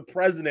power the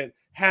president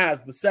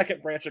has, the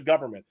second branch of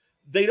government.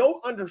 They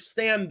don't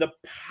understand the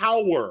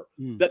power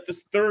that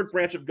this third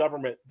branch of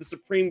government, the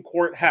Supreme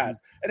Court,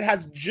 has. It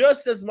has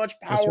just as much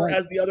power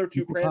as the other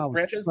two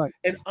branches. Right.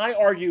 And I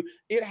argue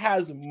it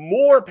has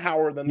more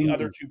power than the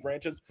other two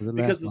branches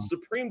because the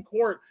Supreme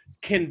Court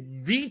can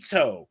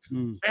veto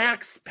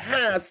acts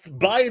passed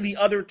by the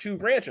other two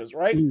branches,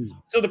 right?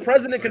 So the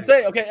president can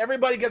say, okay,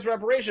 everybody gets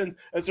reparations,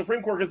 and the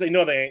Supreme Court can say,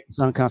 no, they ain't. It's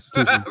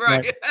unconstitutional.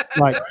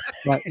 right.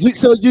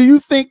 So do you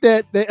think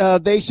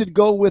that they should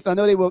go with, I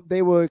know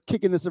they were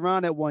kicking this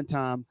around at one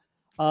time,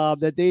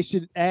 that they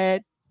should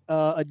add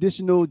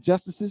additional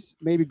justices,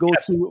 maybe go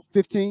to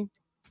 15?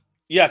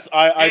 Yes,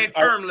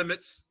 term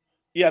limits.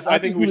 Yes, I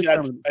think we should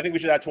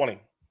add 20.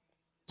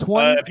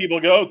 20? People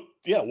go,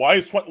 yeah, why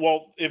is 20?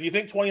 Well, if you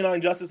think 29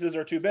 justices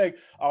are too big,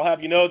 I'll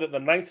have you know that the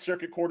Ninth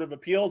Circuit Court of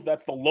Appeals,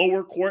 that's the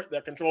lower court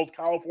that controls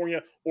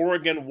California,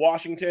 Oregon,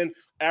 Washington,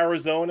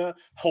 Arizona,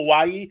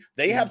 Hawaii,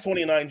 they have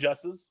 29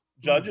 judges,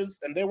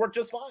 and they work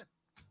just fine.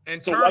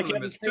 And so why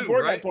can't the Supreme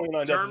Court have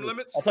 29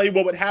 justices? I'll tell you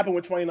what would happen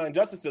with 29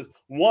 justices.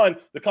 One,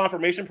 the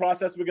confirmation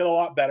process would get a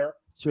lot better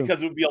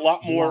because it would be a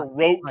lot more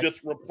rote,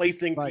 just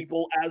replacing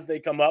people as they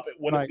come up. It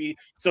wouldn't be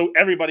so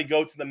everybody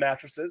go to the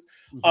mattresses.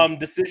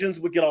 Decisions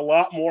would get a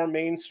lot more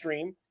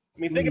mainstream. I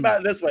mean, think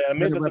about it this way. I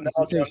made this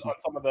analogy on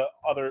some of the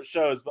other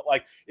shows, but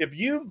like if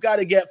you've got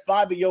to get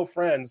 5 of your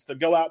friends to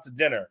go out to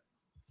dinner,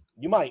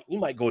 you might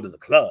go to the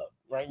club.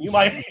 Right, you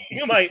might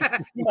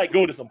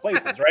go to some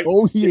places, right?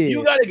 Oh yeah. If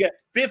you got to get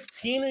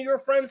 15 of your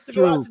friends to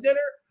go out to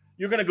dinner,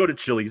 you're gonna go to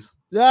Chili's.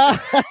 Yeah.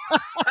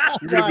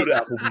 You're gonna go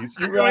to Applebee's.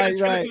 You're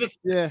gonna do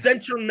this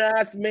center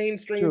mass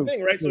mainstream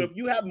thing, right? So if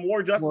you have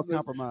more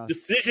justices,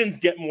 decisions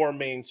get more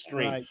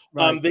mainstream.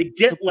 They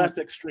get less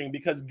extreme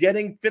because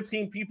getting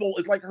 15 people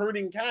is like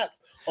herding cats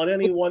on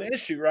any one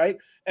issue, right?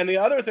 And the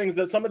other things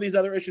that some of these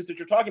other issues that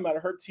you're talking about, I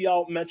heard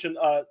TL mention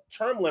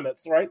term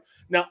limits, right?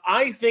 Now,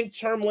 I think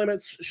term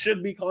limits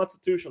should be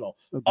constitutional.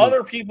 Okay.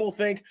 Other people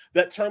think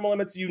that term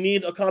limits, you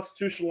need a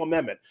constitutional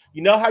amendment.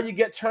 You know how you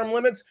get term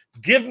limits?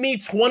 Give me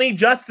 20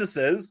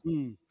 justices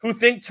who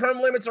think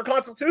term limits are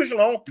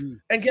constitutional,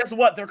 and guess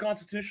what? They're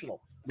constitutional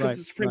because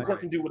the Supreme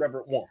Court can do whatever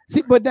it wants.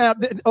 See, but now,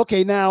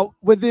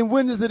 but then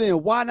when does it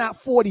end? Why not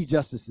 40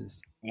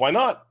 justices? Why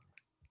not?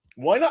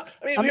 Why not?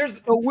 I mean,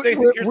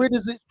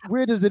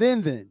 where does it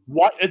end then?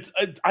 What?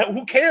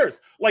 Who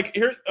cares? Like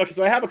here, okay.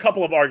 So I have a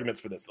couple of arguments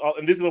for this,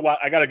 and these are the last.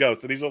 I gotta go.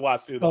 So these are the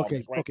last two.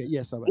 Okay. Okay.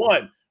 Yes. All right.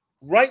 One.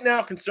 Right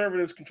now,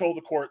 conservatives control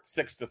the court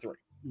 6-3.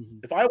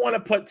 If I want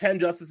to put 10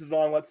 justices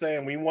on, let's say,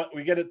 and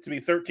we get it to be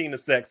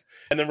 13-6,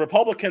 and then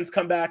Republicans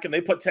come back and they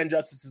put 10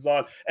 justices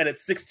on, and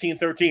it's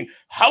 16-13.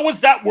 How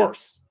is that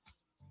worse?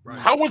 Right.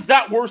 How is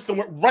that worse than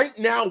right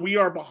now we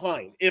are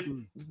behind? If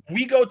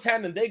we go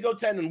 10 and they go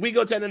 10 and we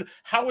go 10, and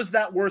how is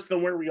that worse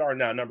than where we are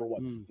now? Number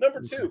one.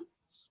 Number two,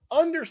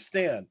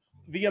 understand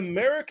the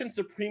American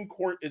Supreme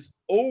Court is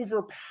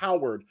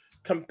overpowered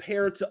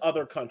compared to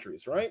other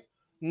countries, right?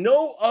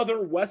 No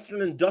other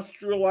Western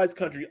industrialized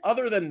country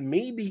other than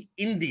maybe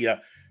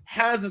India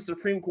has a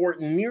Supreme Court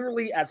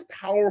nearly as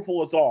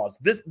powerful as ours.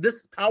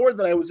 This power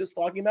that I was just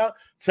talking about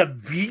to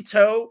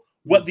veto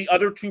what the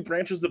other two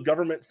branches of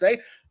government say,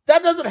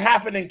 that doesn't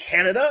happen in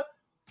Canada.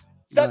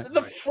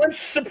 The French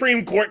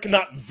Supreme Court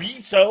cannot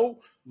veto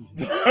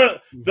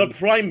the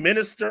Prime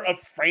Minister of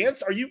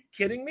France. Are you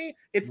kidding me?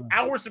 It's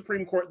our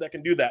Supreme Court that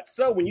can do that.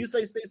 So when you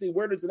say, Stacey,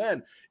 where does it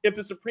end? If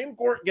the Supreme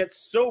Court gets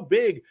so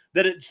big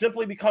that it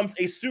simply becomes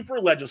a super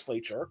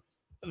legislature,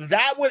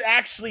 that would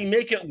actually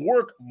make it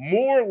work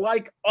more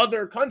like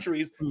other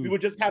countries. We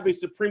would just have a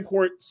Supreme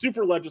Court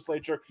super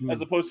legislature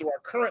as opposed to our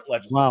current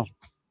legislature.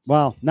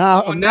 Wow.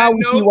 Now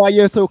we see why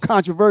you're so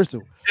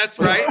controversial. That's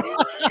right.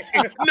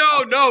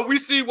 No, we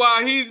see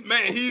why he's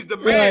the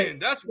man. Right.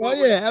 That's what.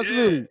 Oh, yeah,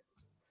 absolutely.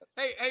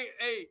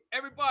 Hey,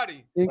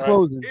 everybody. In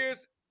closing,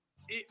 here's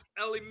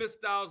Elie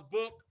Mystao's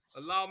book,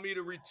 Allow Me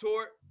to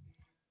Retort,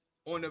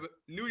 on the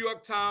New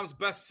York Times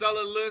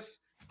bestseller list.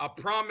 I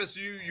promise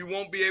you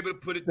won't be able to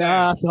put it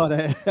down. I saw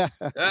that.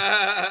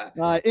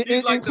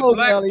 He's like the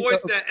black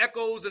voice that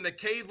echoes in the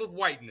cave of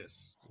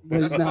whiteness.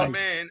 That's my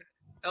man,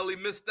 Elie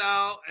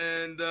Mystao,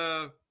 and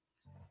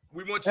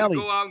we want you to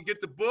go out and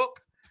get the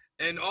book,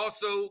 and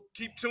also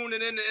keep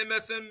tuning in to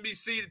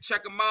MSNBC to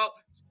check him out.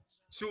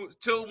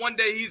 Till one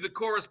day he's a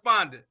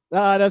correspondent.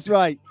 That's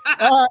right.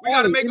 We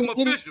got to make him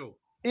official.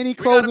 Any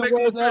closing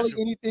words,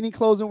 Elie? Any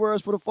closing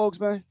words for the folks,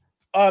 man?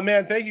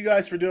 Man, thank you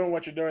guys for doing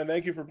what you're doing.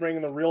 Thank you for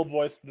bringing the real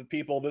voice to the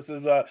people. This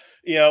is,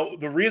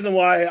 the reason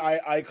why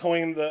I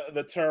coined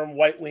the term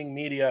white-wing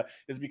media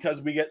is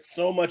because we get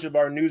so much of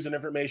our news and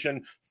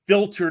information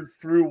filtered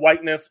through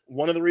whiteness.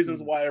 One of the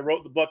reasons why I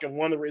wrote the book, and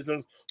one of the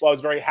reasons why I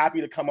was very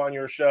happy to come on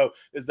your show,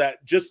 is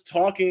that just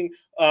talking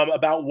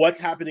about what's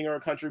happening in our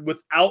country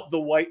without the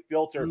white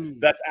filter,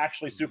 that's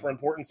actually super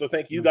important. So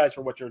thank you guys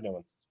for what you're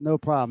doing. No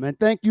problem, and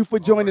thank you for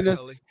joining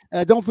us.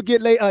 Don't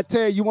forget,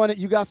 Terry,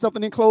 you got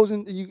something in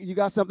closing? You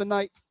got something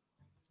tonight?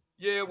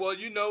 Yeah, well,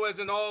 as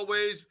in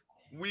always,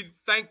 we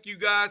thank you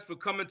guys for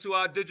coming to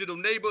our digital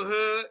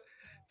neighborhood,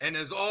 and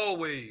as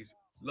always,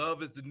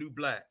 love is the new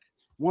black.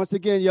 Once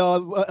again,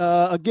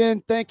 y'all,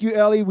 thank you,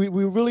 Elie.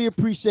 We really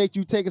appreciate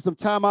you taking some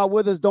time out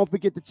with us. Don't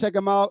forget to check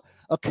him out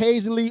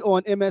occasionally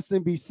on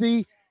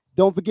MSNBC.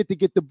 Don't forget to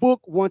get the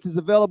book once it's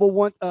available.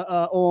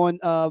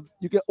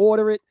 You can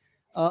order it.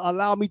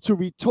 Allow Me to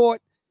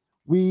Retort.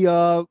 We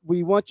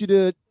want you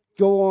to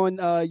go on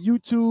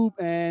YouTube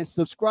and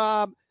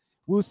subscribe.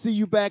 We'll see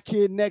you back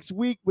here next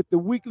week with the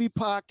weekly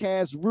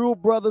podcast, Real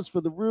Brothers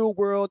for the Real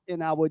World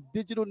in our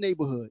digital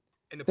neighborhood.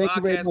 And the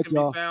podcast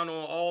can be found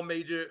on all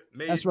major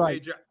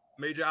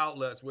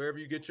outlets, wherever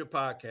you get your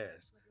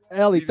podcast.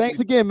 Elie, thanks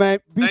again, man.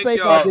 Be safe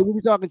out there. We'll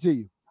be talking to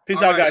you.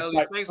 Peace out, guys.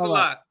 Elie, thanks a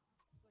lot.